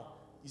 Lord. Now,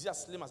 is it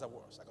as slim as I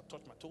was? I could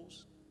touch my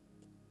toes.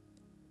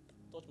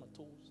 Touch my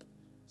toes.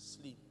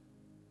 Slim.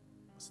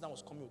 Satan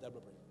was coming with that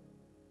blood pressure.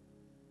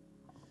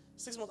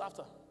 6 months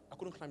after, I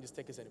couldn't climb the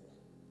staircase anymore.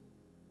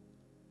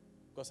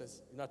 God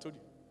says, I told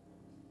you.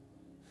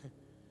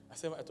 I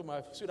told my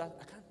wife, sweetheart,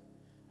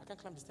 I can't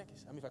climb the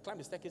staircase. I mean, if I climb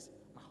the staircase,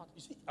 my heart,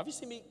 you see, have you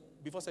seen me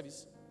before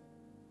service?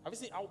 Have you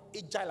seen how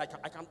agile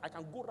I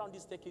can go around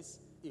this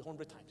staircase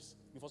 100 times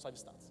before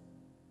service starts?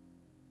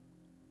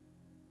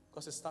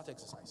 God says, start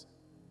exercising.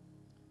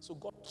 So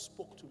God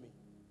spoke to me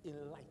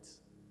in light.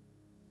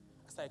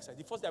 I started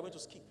exercising. The first day I went to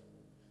skip.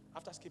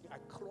 After skipping, I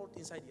crawled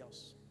inside the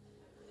house.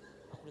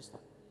 I couldn't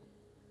stand.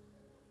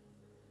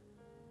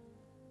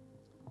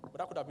 But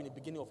that could have been the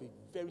beginning of a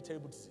very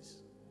terrible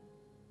disease.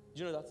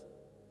 Do you know that?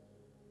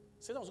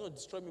 Satan was going to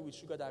destroy me with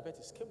sugar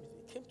diabetes.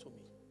 He came to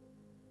me.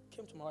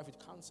 Came to my wife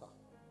with cancer.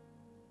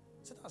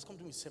 Satan has come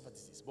to me with several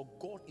diseases. But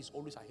God is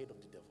always ahead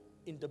of the devil.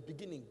 In the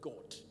beginning,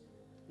 God.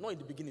 Not in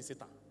the beginning,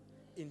 Satan.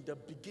 In the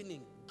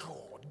beginning,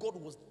 God. God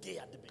was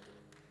there at the beginning.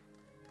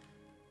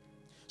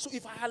 So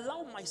if I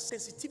allow my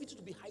sensitivity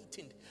to be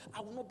heightened,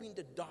 I will not be in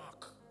the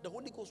dark. The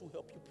Holy Ghost will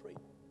help you pray.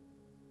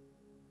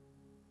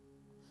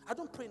 I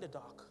don't pray in the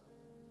dark.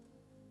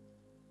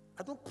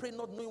 I don't pray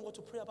not knowing what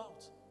to pray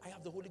about. I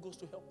have the Holy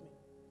Ghost to help me.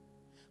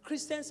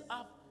 Christians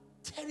have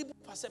terrible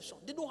perception.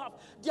 They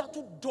are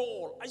too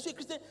dull. I say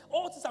Christian,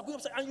 all things are going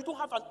upside, and you don't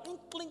have an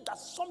inkling that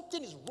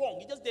something is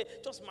wrong. They're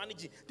just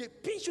managing. They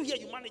pinch you here,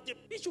 you manage. They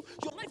pinch you.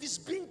 Your life is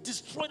being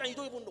destroyed and you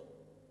don't even know.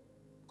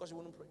 Because you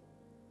wouldn't pray.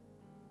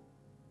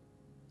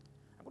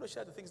 I'm going to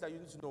share the things that you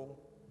need to know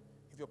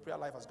if your prayer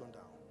life has gone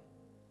down.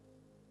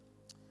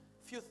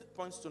 Few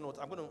points to note.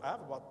 I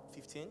have about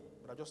 15,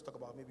 but I'll just talk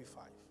about maybe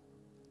 5.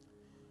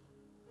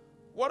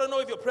 Want to know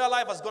if your prayer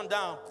life has gone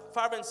down?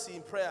 Fervency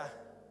in prayer.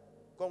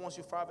 God wants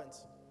you fervent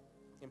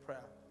in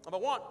prayer. Number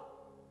 1,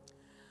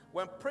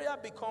 when prayer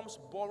becomes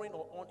boring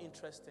or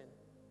uninteresting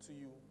to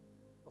you,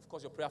 of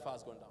course your prayer fire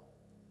has gone down.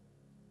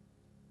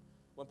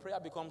 When prayer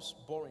becomes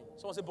boring.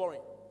 Someone say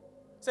boring.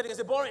 Say it again,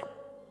 say boring.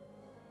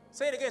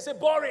 Say it again, say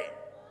boring.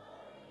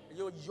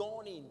 You're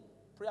yawning.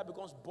 Prayer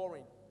becomes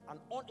boring and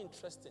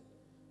uninteresting.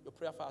 Your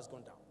prayer fire has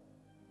gone down.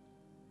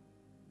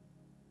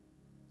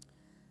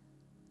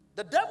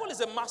 The devil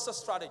is a master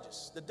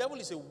strategist. The devil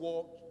is a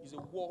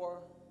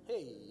war.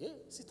 Hey,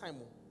 see time.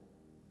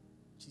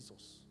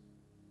 Jesus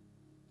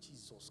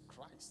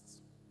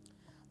Christ.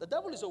 The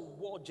devil is a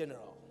war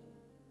general.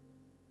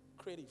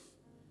 Creative.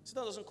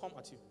 Satan doesn't come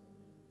at you.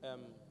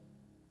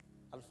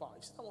 Alpha,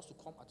 if Satan wants to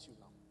come at you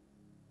now,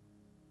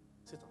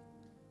 Satan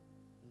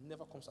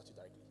never comes at you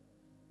directly.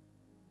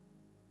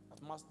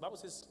 The Bible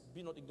says,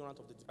 be not ignorant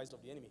of the devices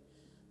of the enemy.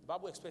 The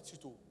Bible expects you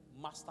to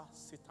master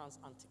Satan's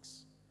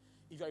antics.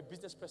 If you are a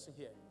business person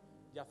here,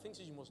 there are things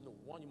that you must know.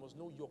 1, you must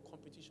know your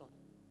competition.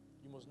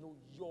 You must know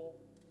your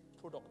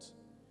product.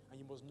 and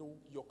you must know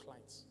your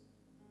clients.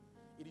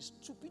 It is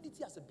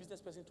stupidity as a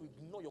business person to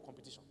ignore your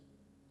competition.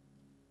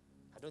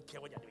 I don't care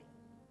what you're doing.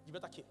 You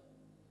better care.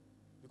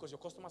 Because your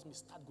customers may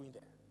start going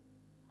there.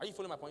 Are you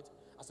following my point?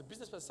 As a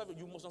business person,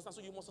 you must understand.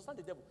 So you must understand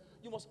the devil.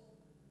 You must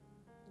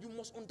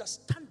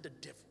understand the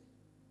devil.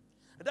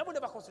 The devil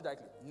never comes to you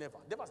directly. Never.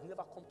 The devil has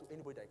never come to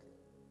anybody directly.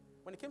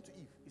 When he came to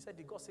Eve, he said,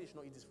 did God say you should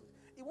not eat this fruit?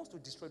 He wants to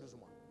destroy those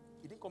women.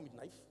 He didn't come with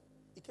knife.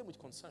 He came with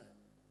concern.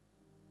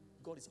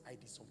 God is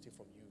hiding something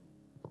from you.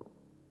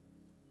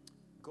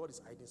 God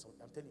is hiding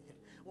something. I'm telling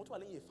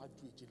you.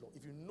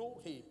 If you know,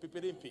 hey,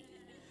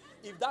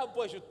 if that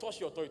boy should touch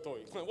your toy,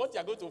 what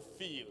you're going to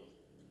feel,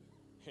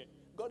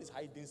 God is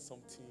hiding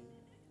something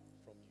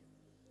from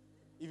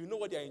you. If you know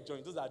what they're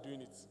enjoying, those that are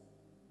doing it,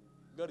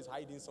 God is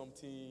hiding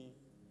something.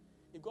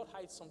 If God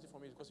hides something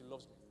from me, it's because he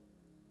loves me.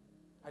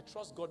 I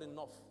trust God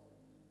enough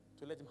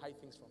to let him hide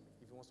things from me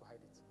if he wants to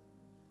hide it.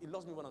 He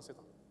loves me more than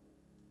Satan.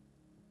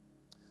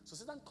 So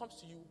Satan comes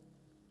to you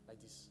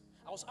like this.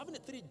 I was having a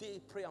 3-day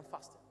prayer and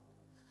fasting.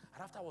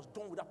 And after I was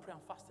done with that prayer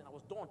and fasting, I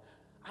was done.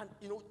 And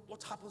you know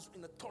what happens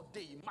in the third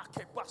day?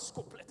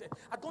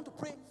 I'd gone to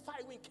pray 5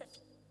 in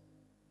Kefi.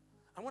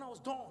 And when I was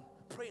done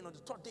praying on the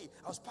third day,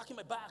 I was packing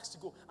my bags to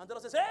go. And the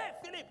Lord says, hey,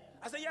 Philip.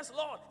 I said, yes,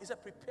 Lord. He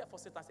said, prepare for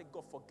Satan. I said,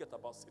 God, forget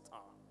about Satan.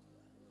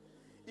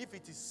 If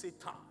it is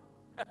Satan,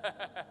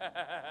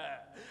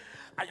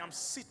 I am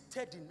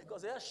seated in.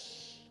 God said,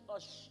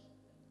 hush.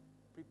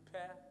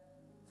 Prepare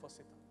for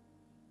Satan.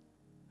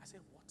 I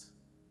said, what?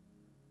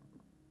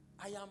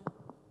 I am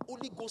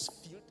Holy Ghost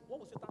filled. What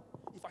was Satan?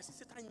 If I see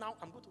Satan now,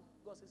 I'm going to.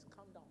 God says,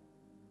 calm down.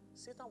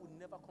 Satan will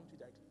never come to you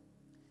directly.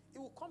 He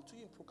will come to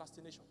you in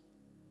procrastination.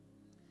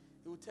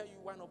 He will tell you,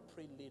 why not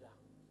pray later?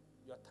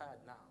 You are tired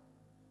now.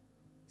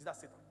 Is that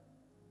Satan?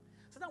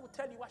 Satan will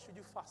tell you, why should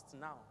you fast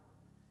now?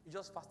 You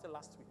just fasted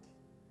last week.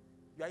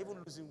 You are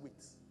even losing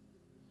weight.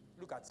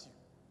 Look at you.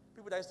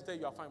 People that used to tell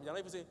you are fine, they're not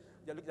even saying,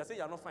 they're saying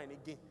you are not fine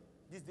again.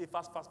 This day,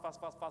 fast.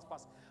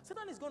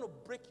 Satan is going to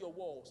break your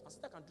walls. And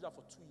Satan can do that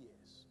for 2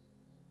 years.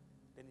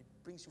 Then it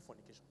brings you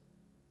fornication.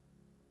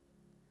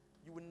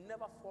 You will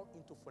never fall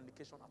into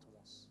fornication at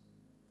once.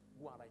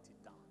 Go and write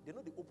it down. They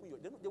know they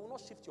will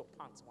not shift your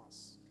pants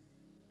once.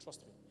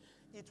 Trust me.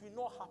 It will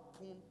not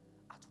happen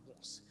at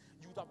once.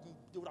 They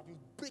would have been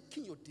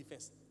breaking your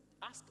defense.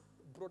 Ask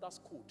brother's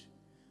code.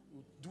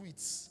 You do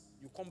it.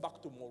 You come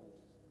back tomorrow.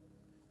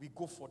 We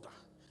go further.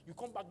 You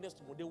come back next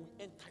tomorrow. Then we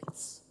enter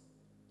it.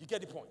 You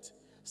get the point?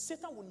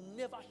 Satan will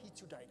never hit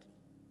you directly.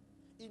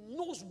 He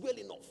knows well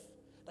enough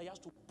that he has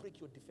to break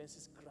your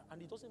defenses.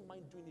 And he doesn't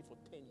mind doing it for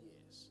 10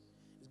 years.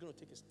 It's going to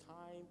take his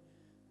time.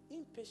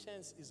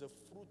 Impatience is a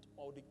fruit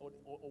or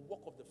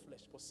work of the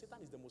flesh. But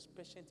Satan is the most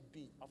patient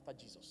being after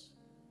Jesus.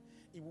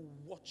 He will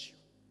watch you.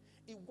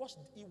 He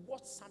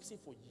watched Samson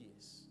for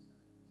years.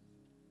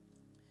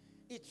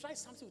 He tried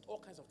Samson with all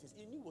kinds of things.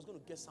 He knew he was going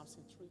to get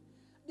Samson through.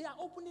 They are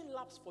opening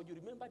labs for you.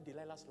 Remember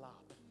Delilah's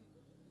lab.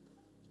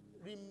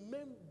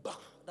 Remember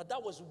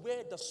that was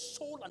where the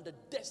soul and the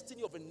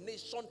destiny of a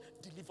nation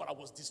deliverer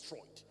was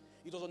destroyed.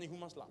 It was on a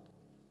human's lap.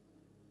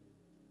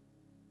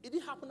 It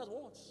didn't happen at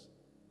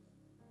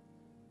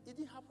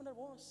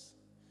once.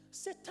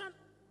 Satan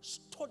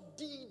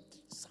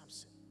studied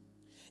Samson.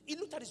 He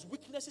looked at his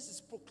weaknesses,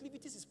 his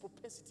proclivities, his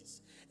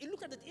propensities. He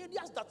looked at the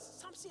areas that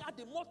Samson had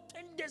the more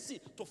tendency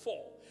to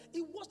fall.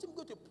 He watched him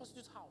go to a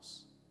prostitute's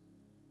house.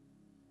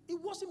 He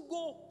watched him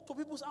go to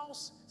people's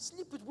house,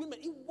 sleep with women.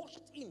 He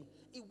watched him.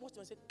 He watched him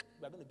and said,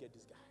 we are going to get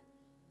this guy.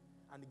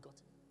 And he got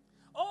him.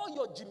 All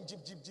your gym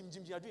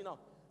you are doing now.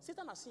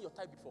 Satan has seen your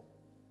type before.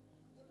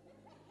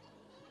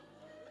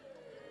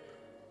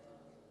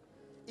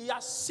 He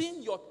has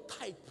seen your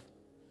type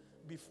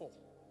before.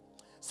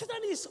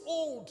 Satan is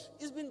old.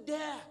 He's been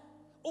there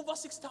over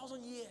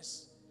 6,000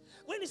 years.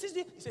 When he sees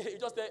this, he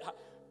just said,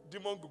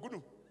 Demon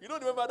Gugudu. You don't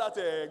remember that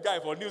guy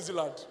for New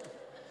Zealand?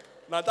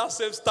 Now that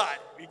same style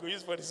we go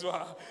use for this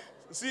one.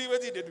 See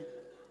what did they do?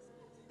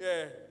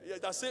 Yeah,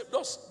 that same.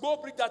 Just go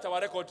bring that to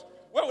our record.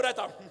 Where would that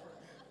happen?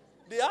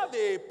 They have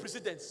a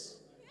precedence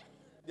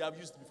they have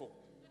used before.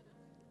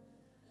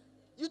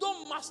 You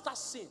don't master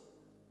sin.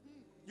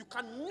 You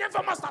can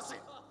never master sin.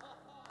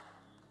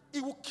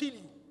 It will kill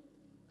you.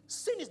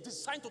 Sin is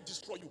designed to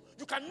destroy you.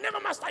 You can never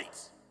master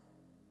it.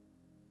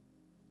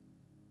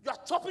 You are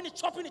chopping it.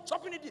 The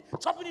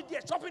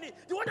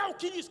one that will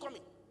kill you is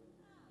coming.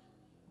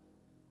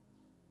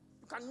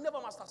 You can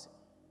never master sin.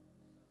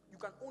 You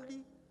can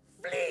only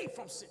flee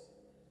from sin.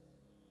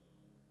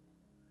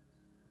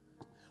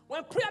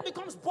 When prayer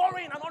becomes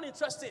boring and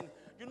uninteresting,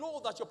 you know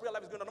that your prayer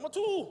life is going on. Number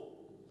 2,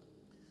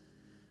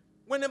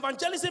 when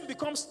evangelism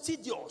becomes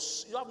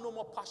tedious, you have no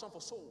more passion for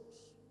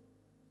souls.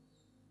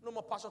 No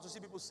more passion to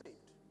see people saved.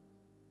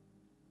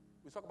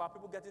 We talk about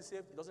people getting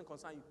saved, it doesn't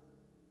concern you.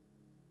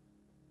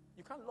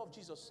 You can't love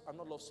Jesus and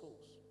not love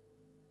souls.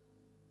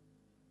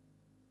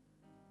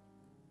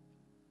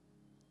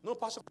 No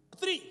passion.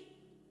 3,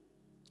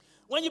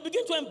 when you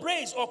begin to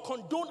embrace or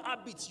condone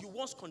habits you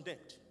once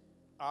condemned.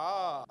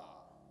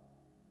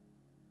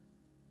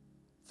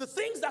 The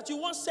things that you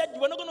once said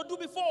you were not going to do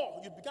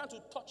before, you began to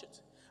touch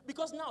it.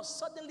 Because now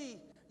suddenly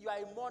you are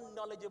a more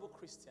knowledgeable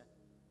Christian.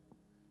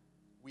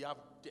 We have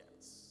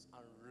depths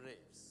and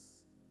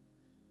raves.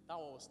 That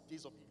was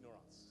days of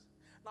ignorance.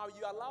 Now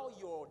you allow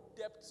your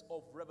depths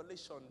of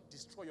revelation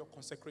destroy your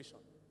consecration.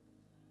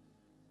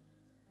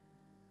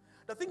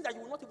 The thing that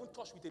you will not even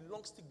touch with a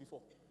long stick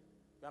before,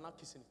 you are now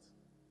kissing it.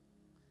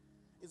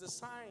 It's a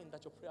sign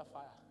that your prayer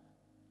fire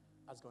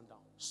has gone down.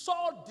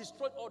 Saul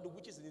destroyed all the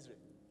witches in Israel.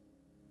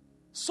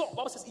 Saul, the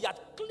Bible says he had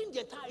cleaned the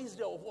entire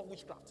Israel of all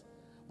witchcraft.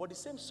 But the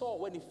same Saul,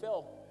 when he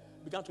fell,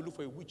 began to look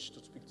for a witch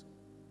to speak to.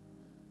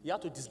 He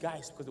had to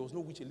disguise because there was no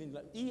witch in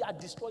Israel. He had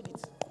destroyed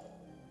it.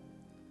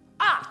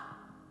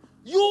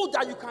 You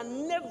that you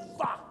can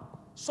never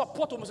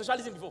support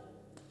homosexualism before.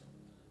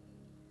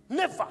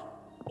 Never.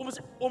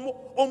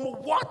 Homo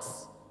what?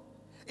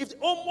 If the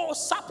Homo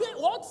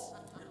sapien what?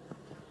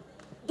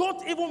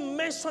 Don't even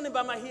mention it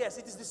by my ears.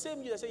 It is the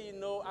same you that say,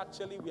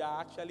 actually, we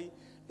are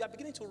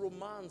beginning to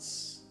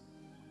romance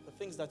the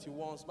things that you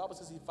want. The Bible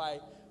says, if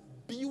I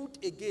build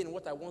again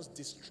what I once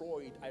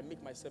destroyed, I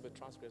make myself a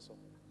transgressor.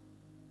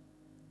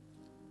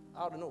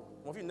 I don't know.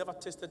 Have you never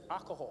tasted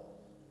alcohol?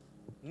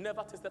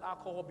 Never tasted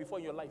alcohol before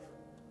in your life?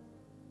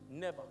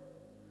 Never.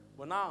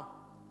 But now,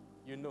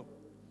 you know.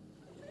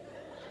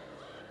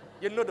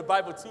 You know the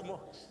Bible too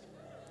much.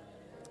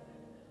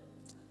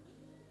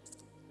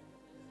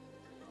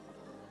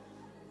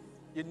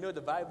 You know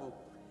the Bible.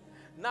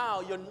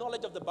 Now, your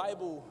knowledge of the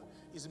Bible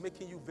is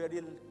making you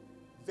very,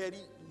 very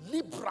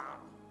liberal.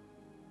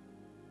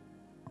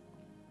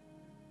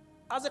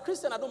 As a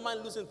Christian, I don't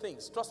mind losing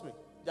things. Trust me.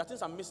 There are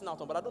things I'm missing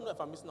out on, but I don't know if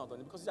I'm missing out on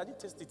it because I didn't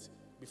taste it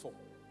before.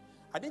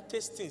 I didn't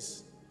taste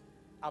things.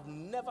 I've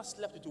never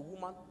slept with a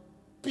woman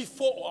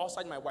before or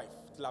outside my wife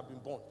till I've been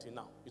born till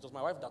now. It was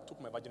my wife that took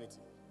my virginity.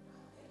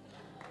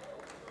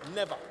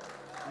 Never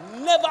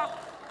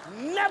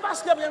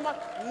slept with any man.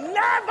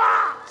 Never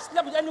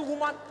slept with any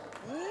woman.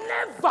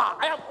 Never.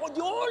 I am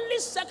the only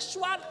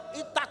sexual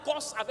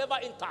intercourse I've ever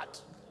entered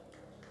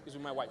is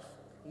with my wife.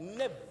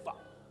 Never.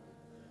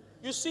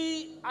 You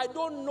see, I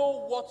don't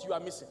know what you are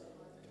missing.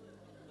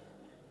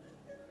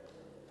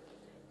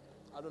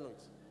 I don't know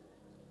it.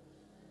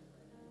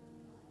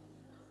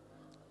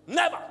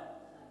 Never.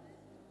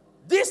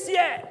 This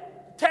year,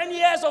 10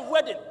 years of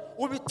wedding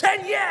will be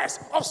 10 years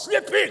of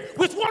sleeping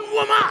with one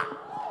woman.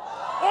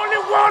 Only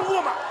one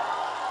woman.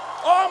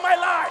 All my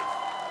life.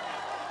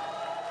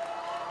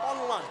 One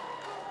woman.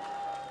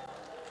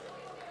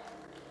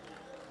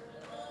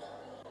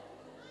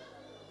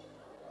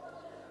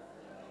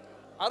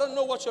 I don't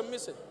know what you're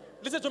missing.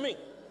 Listen to me.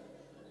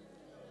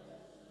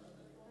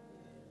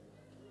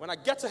 When I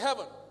get to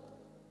heaven,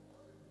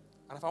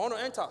 and if I want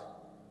to enter,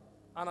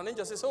 and an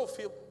angel says, "Oh,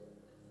 Phil,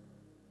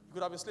 you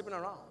could have been sleeping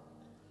around.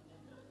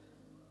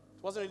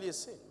 It wasn't really a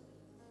sin.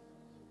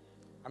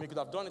 I mean, you could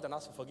have done it and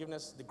asked for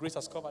forgiveness. The grace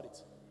has covered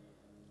it."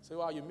 Say,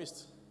 "Wow, you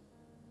missed."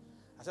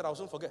 I said, "I will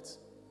soon forget."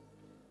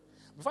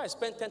 Before I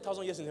spent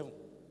 10,000 years in heaven,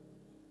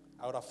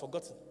 I would have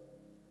forgotten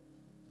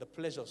the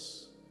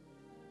pleasures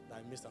that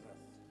I missed on earth.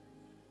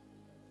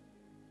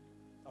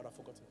 I would have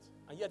forgotten it.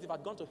 And yet, if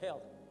I'd gone to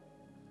hell,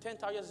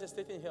 10,000 years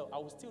staying in hell, I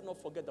would still not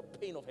forget the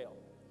pain of hell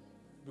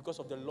because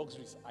of the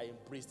luxuries I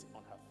embraced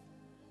on earth.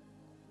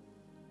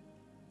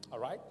 All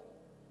right?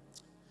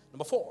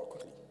 Number 4,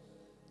 quickly.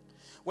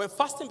 When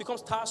fasting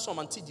becomes tiresome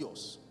and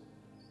tedious,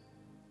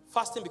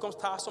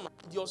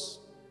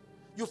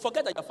 you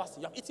forget that you're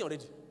fasting. You have eaten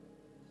already.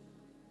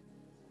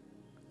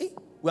 Hey,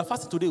 we are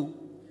fasting today.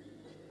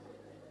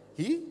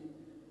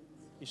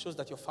 It shows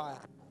that your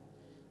fire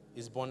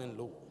is burning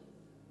low.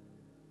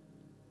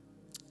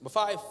 Number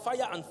 5,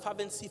 fire and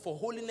fervency for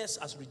holiness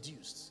has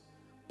reduced.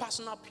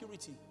 Personal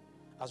purity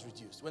has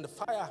reduced. When the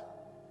fire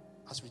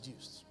has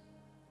reduced,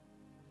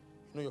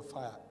 you know your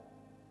fire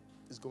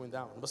is going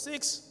down. Number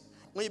 6,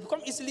 when you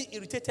become easily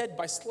irritated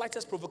by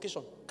slightest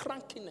provocation,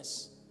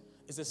 crankiness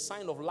is a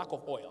sign of lack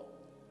of oil.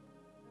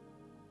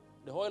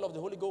 The oil of the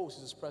Holy Ghost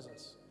is His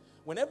presence.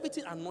 When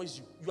everything annoys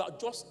you, you are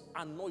just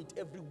annoyed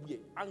everywhere,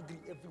 angry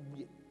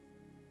everywhere.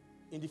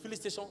 In the filling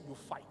station, you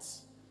fight.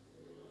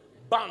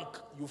 Bank,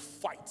 you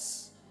fight.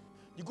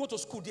 You go to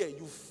school there,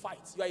 you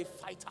fight. You are a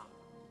fighter.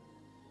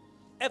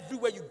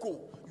 Everywhere you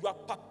go, you are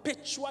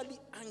perpetually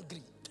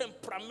angry,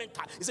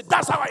 temperamental. You say,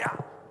 "That's how I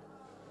am."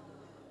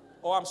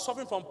 Or I'm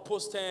suffering from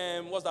post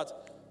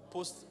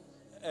post.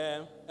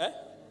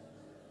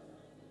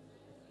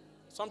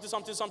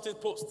 Something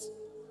post.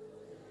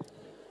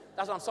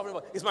 That's what I'm suffering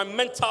from. It's my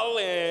mental,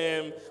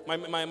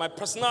 my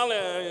personal.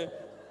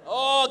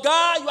 Oh,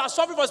 God, you are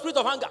suffering from a spirit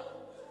of hunger.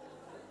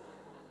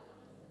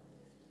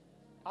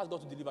 Ask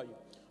God to deliver you.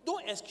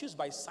 Don't excuse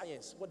by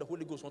science what the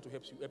Holy Ghost wants to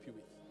help you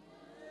with.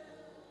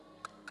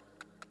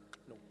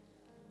 No.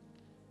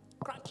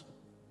 Cranky.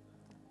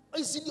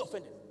 Easily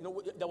offended. You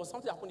know, there was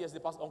something that happened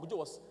yesterday. Pastor Uncle Joe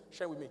was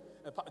sharing with me.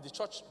 The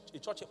church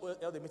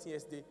held a meeting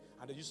yesterday,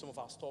 and they used some of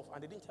our stuff,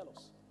 and they didn't tell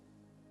us.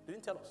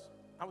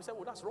 And we said,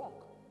 "Well, that's wrong.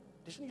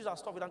 They shouldn't use our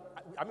stuff.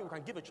 I mean, we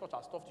can give a church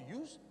our stuff to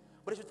use,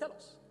 but they should tell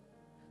us."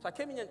 So I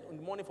came in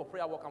the morning for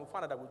prayer work, and we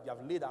found out that we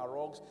have laid our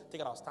rugs,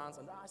 taken our stands,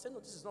 and I said, "No,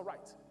 this is not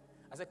right."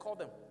 I said, "Call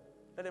them."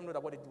 Let them know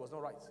that what they did was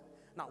not right.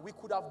 Now, we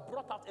could have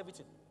brought out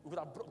everything. We could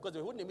have because they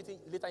were holding a meeting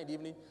later in the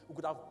evening. We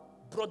could have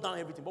brought down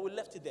everything, but we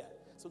left it there.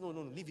 So no,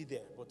 leave it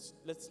there. But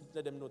let's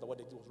let them know that what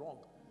they did was wrong.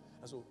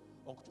 And so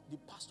the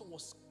pastor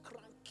was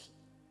cranky.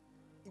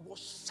 He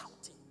was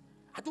shouting.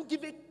 I don't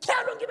give a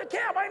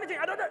care about anything.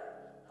 I don't know.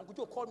 Uncle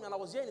Joe called me and I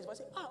was hearing this. I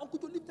said, Uncle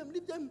Joe, leave them.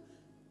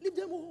 These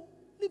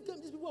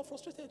people are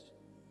frustrated.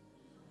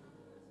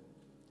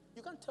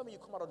 You can't tell me you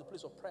come out of the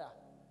place of prayer.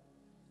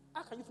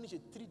 How can you finish a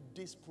 3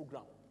 days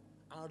program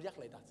and react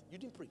like that? You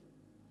didn't pray.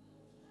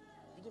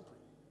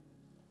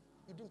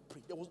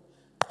 There was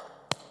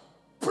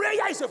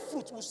prayer is a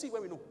fruit. We'll see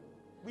when we know.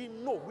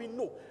 We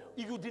know.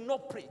 If you did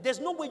not pray, there's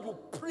no way you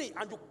pray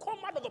and you come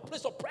out of the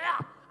place of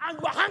prayer and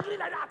you are hungry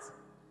like that.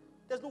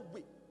 There's no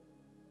way.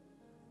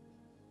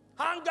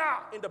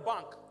 Hunger in the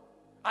bank.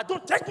 I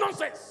don't take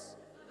nonsense.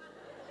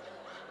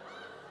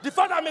 The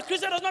fact that I'm a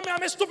Christian does not mean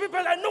I'm a stupid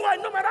person. I know my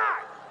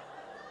right.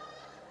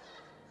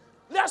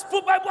 Let's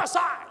put Bible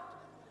aside.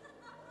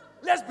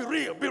 Let's be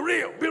real.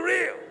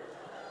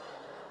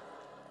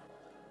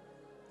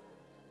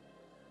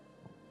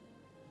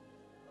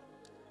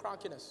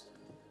 Crankiness.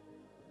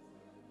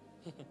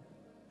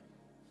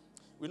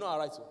 We know our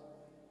rights.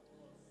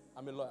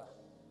 I'm a lawyer.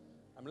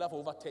 I'm a lawyer for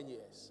over 10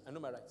 years. I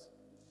know my rights.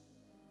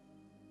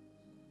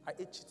 I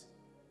hate cheating.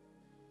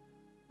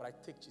 But I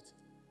take cheating.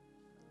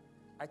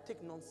 I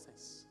take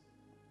nonsense.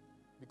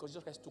 Because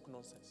Jesus Christ took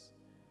nonsense.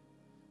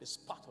 They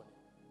spat on him.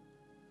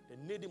 They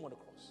nailed him on the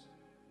cross.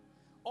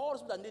 All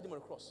those people that nailed him on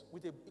the cross,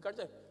 you can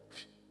say,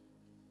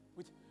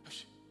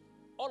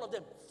 all of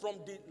them, from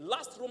the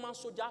last Roman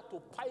soldier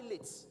to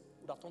Pilate,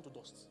 would have turned to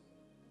dust.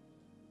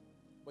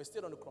 But he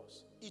stayed on the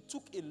cross. He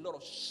took a lot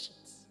of shit.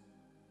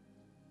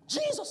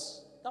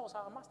 Jesus! That was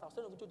our master. I was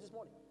telling you this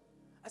morning.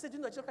 I said, do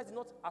you know that Jesus Christ did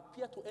not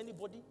appear to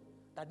anybody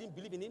that didn't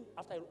believe in him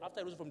after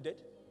he rose from dead?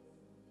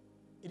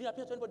 He didn't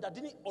appear to anybody that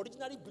didn't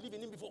originally believe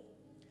in him before.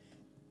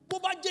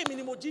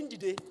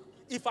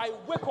 If I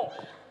wake up,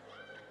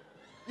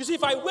 you see,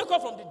 if I wake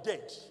up from the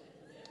dead,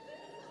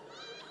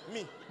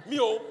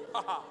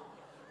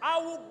 I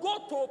will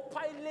go to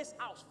Pilate's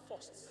house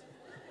first.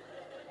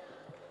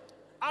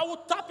 I will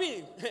tap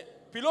in.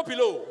 Pillow.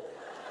 Pillow.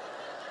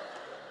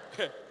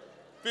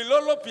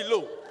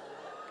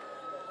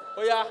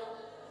 Oh, yeah.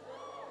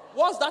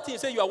 What's that thing you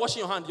say you are washing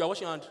your hand? You are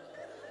washing your hand.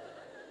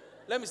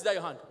 Let me see that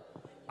your hand.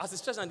 As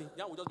it's stretched and the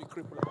hand will just be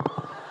crippled.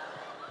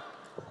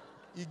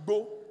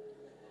 Igbo.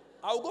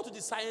 I will go to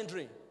the cyan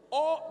drain.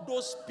 All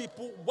those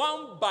people,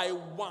 one by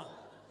one.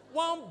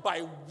 I'm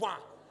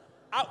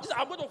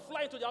going to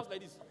fly into the house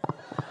like this.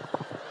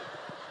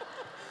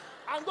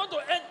 I'm going to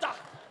enter.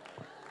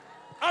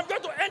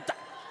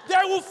 They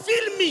will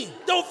feel me.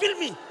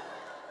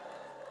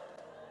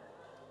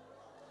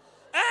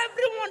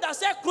 Everyone that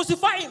said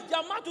crucify him, they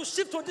are meant to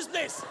shift to this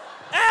place.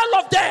 All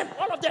of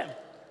them.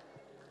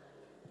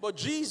 But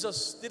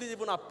Jesus didn't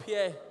even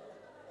appear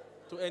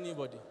to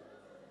anybody.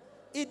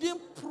 He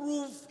didn't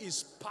prove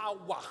his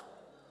power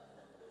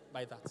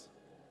by that.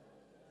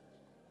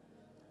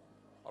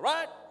 All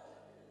right?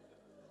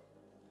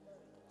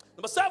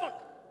 Number 7,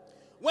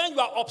 when you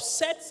are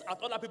upset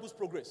at other people's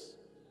progress.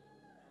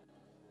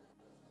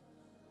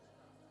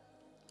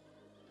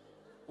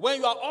 When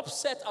you are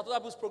upset at other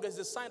people's progress,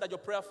 it's a sign that your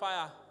prayer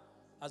fire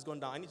has gone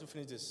down. I need to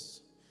finish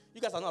this.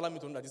 You guys are not allowing me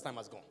to know that this time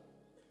has gone.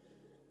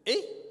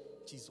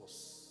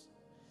 Jesus.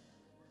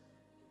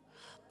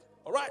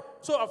 All right.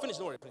 So I'll finish.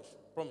 Don't worry. Finish.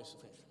 Promise.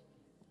 Finish.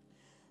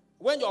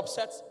 When you're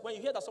upset, when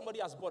you hear that somebody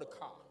has bought a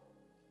car,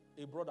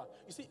 a brother.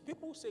 You see,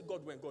 people say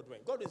God when. God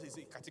is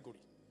a category.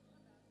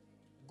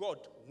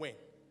 God when.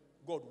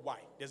 God why.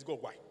 There's God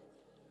why.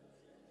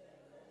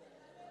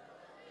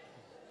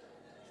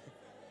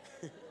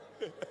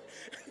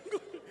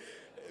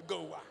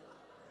 Go why?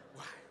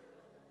 Why?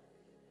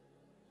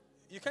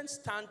 You can't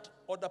stand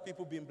other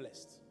people being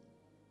blessed.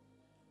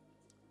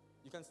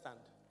 You can't stand.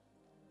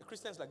 The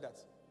Christians like that.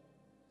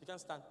 You can't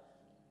stand.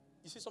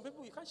 You see, some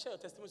people, you can't share your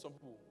testimony with some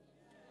people.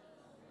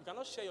 You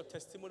cannot share your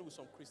testimony with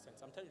some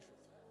Christians. I'm telling you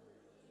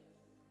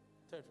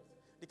the truth.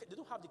 They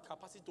don't have the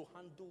capacity to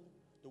handle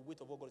the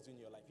weight of what God is doing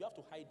in your life. You have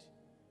to hide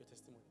your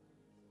testimony.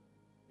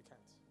 You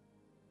can't.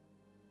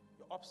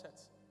 You're upset.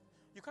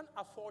 You can't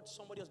afford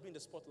somebody else being in the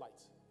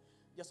spotlight.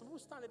 There's some people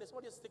standing there,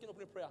 somebody else taking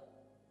opening prayer.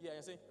 Yeah,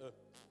 and saying,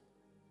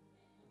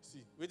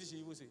 see, where did she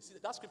even say? See,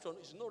 that scripture,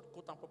 you should not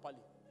quote them properly.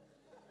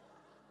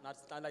 Not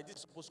like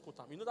this supposed to quote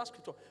them. You know that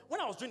scripture? When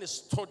I was doing a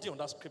study on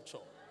that scripture,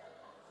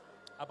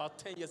 about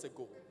 10 years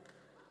ago,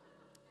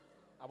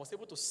 I was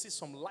able to see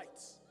some light.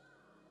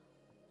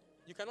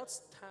 You cannot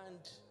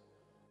stand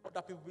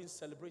other people being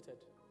celebrated.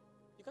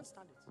 You can't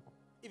stand it.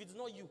 If it's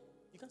not you,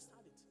 you can't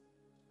stand it.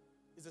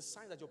 It's a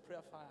sign that your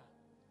prayer fire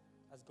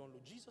has gone low.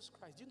 Jesus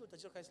Christ, do you know that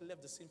Jesus Christ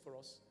left the scene for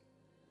us?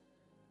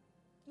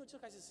 You know Jesus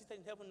Christ is seated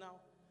in heaven now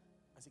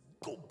and said,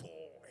 go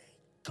boy,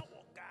 come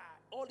on guy.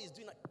 All he's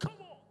doing like, come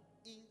on.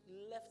 He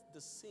left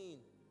the scene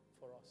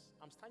for us.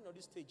 I'm standing on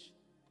this stage.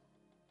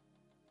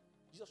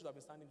 Jesus should have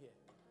been standing here,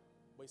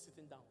 but he's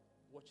sitting down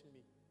watching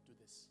me do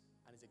this,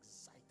 and he's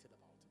excited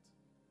about it.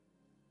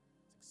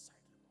 He's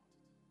excited about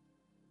it.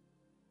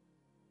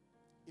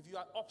 If you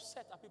are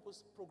upset at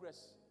people's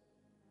progress,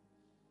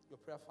 your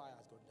prayer fire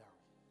has gone down.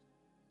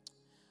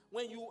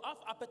 When you have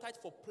appetite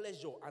for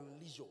pleasure and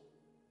leisure,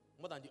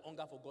 more than the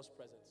hunger for God's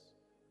presence.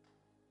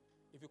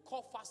 If you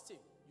call fasting,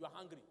 you are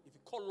hungry. If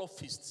you call love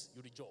feasts,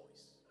 you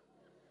rejoice.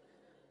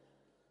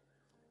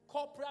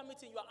 Call prayer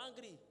meeting, you are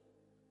angry.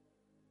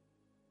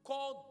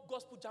 Call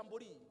gospel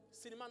jamboree,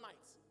 cinema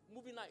night,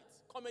 movie night,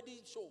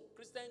 comedy show,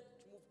 Christian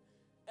movie.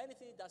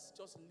 Anything that's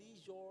just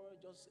leisure,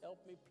 just help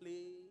me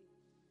play.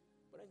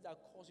 But anything that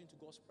calls you into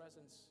God's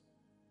presence,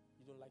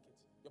 you don't like it.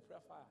 Your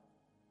prayer fire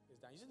is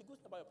down. You see, the good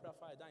thing about your prayer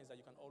fire down is that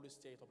you can always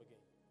stir it up again.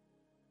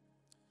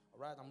 All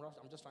right, I'm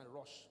just trying to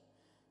rush.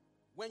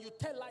 When you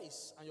tell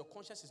lies and your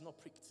conscience is not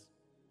pricked,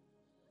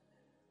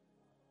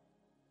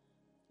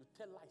 you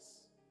tell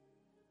lies.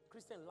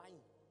 Christian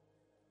lying.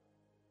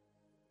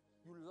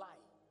 You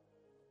lie.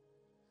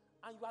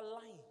 And you are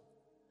lying.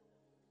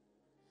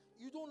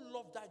 You don't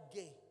love that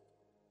girl.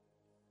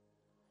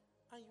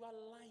 And you are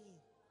lying.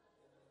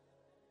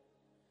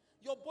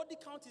 Your body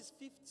count is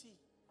 50.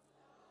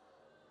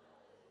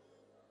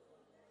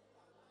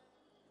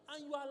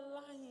 And you are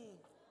lying.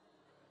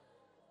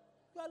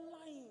 You are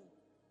lying.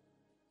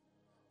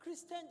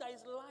 Christian that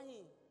is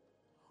lying.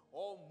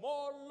 Ọmọ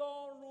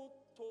Ọlọ́run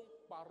tó ń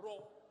parọ́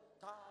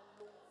ta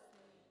ló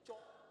fi jọ.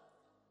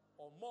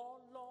 Ọmọ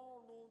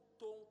Ọlọ́run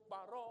tó ń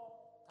parọ́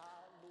ta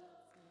ló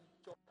fi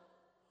jọ.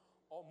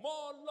 Ọmọ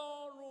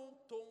Ọlọ́run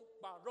tó ń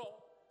parọ́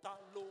ta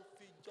ló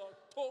fi jọ.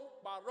 Tó ń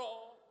parọ́.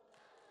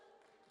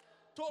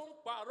 Tó ń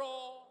parọ́.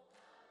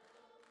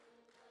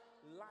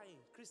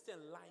 Lying.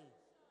 Christian lying.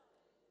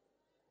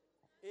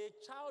 A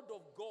child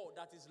of God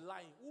that is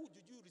lying, who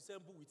did you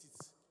resemble with it?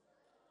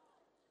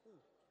 Who?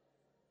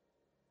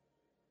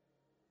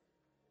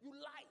 You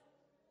lie.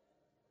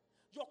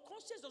 Your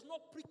conscience does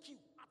not prick you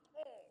at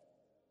all.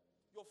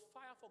 Your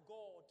fire for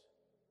God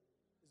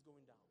is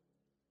going down.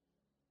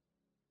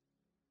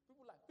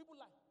 People lie. People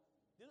lie.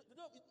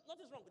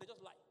 Nothing's wrong, they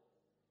just lie.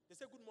 They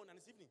say good morning and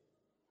it's evening.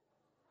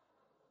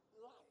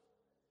 Lie.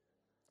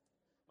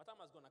 My time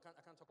has gone. I can't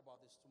talk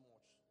about this too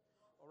much.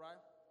 All right?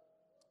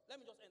 Let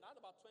me just end. I had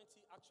about 20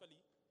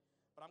 actually,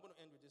 but I'm going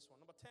to end with this one.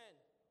 Number 10,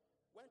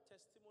 when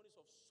testimonies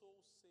of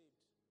souls saved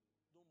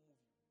don't move you,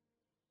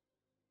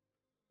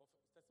 or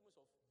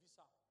testimonies of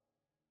visa,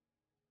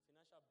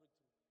 financial breakthrough, move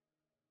you.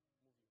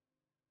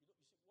 You see,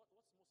 what's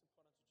most important to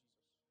Jesus? What's most important to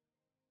Jesus is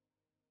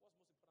to see people saved. Thank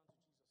God for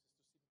visa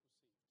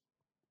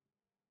applications.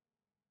 Thank God for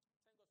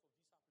scholarships. Thank God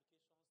for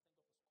financial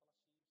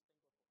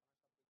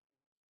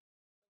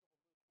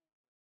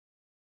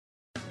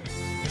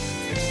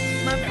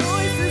breakthrough. My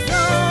voice is all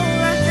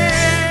I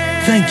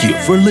have. Thank you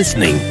for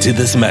listening to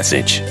this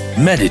message.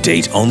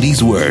 Meditate on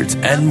these words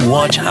and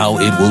watch how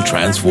it will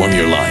transform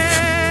your life.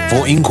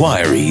 For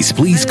inquiries,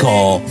 please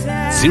call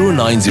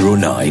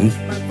 0909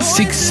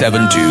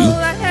 672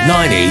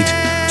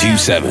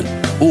 9827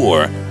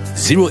 or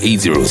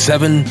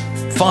 0807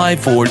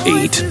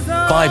 548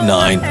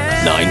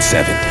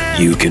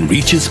 5997. You can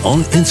reach us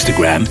on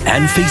Instagram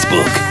and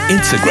Facebook.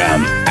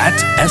 Instagram at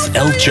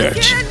SL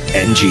Church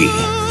NG.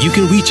 You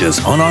can reach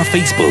us on our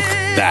Facebook.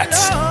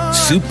 That's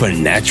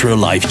Supernatural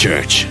Life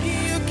Church.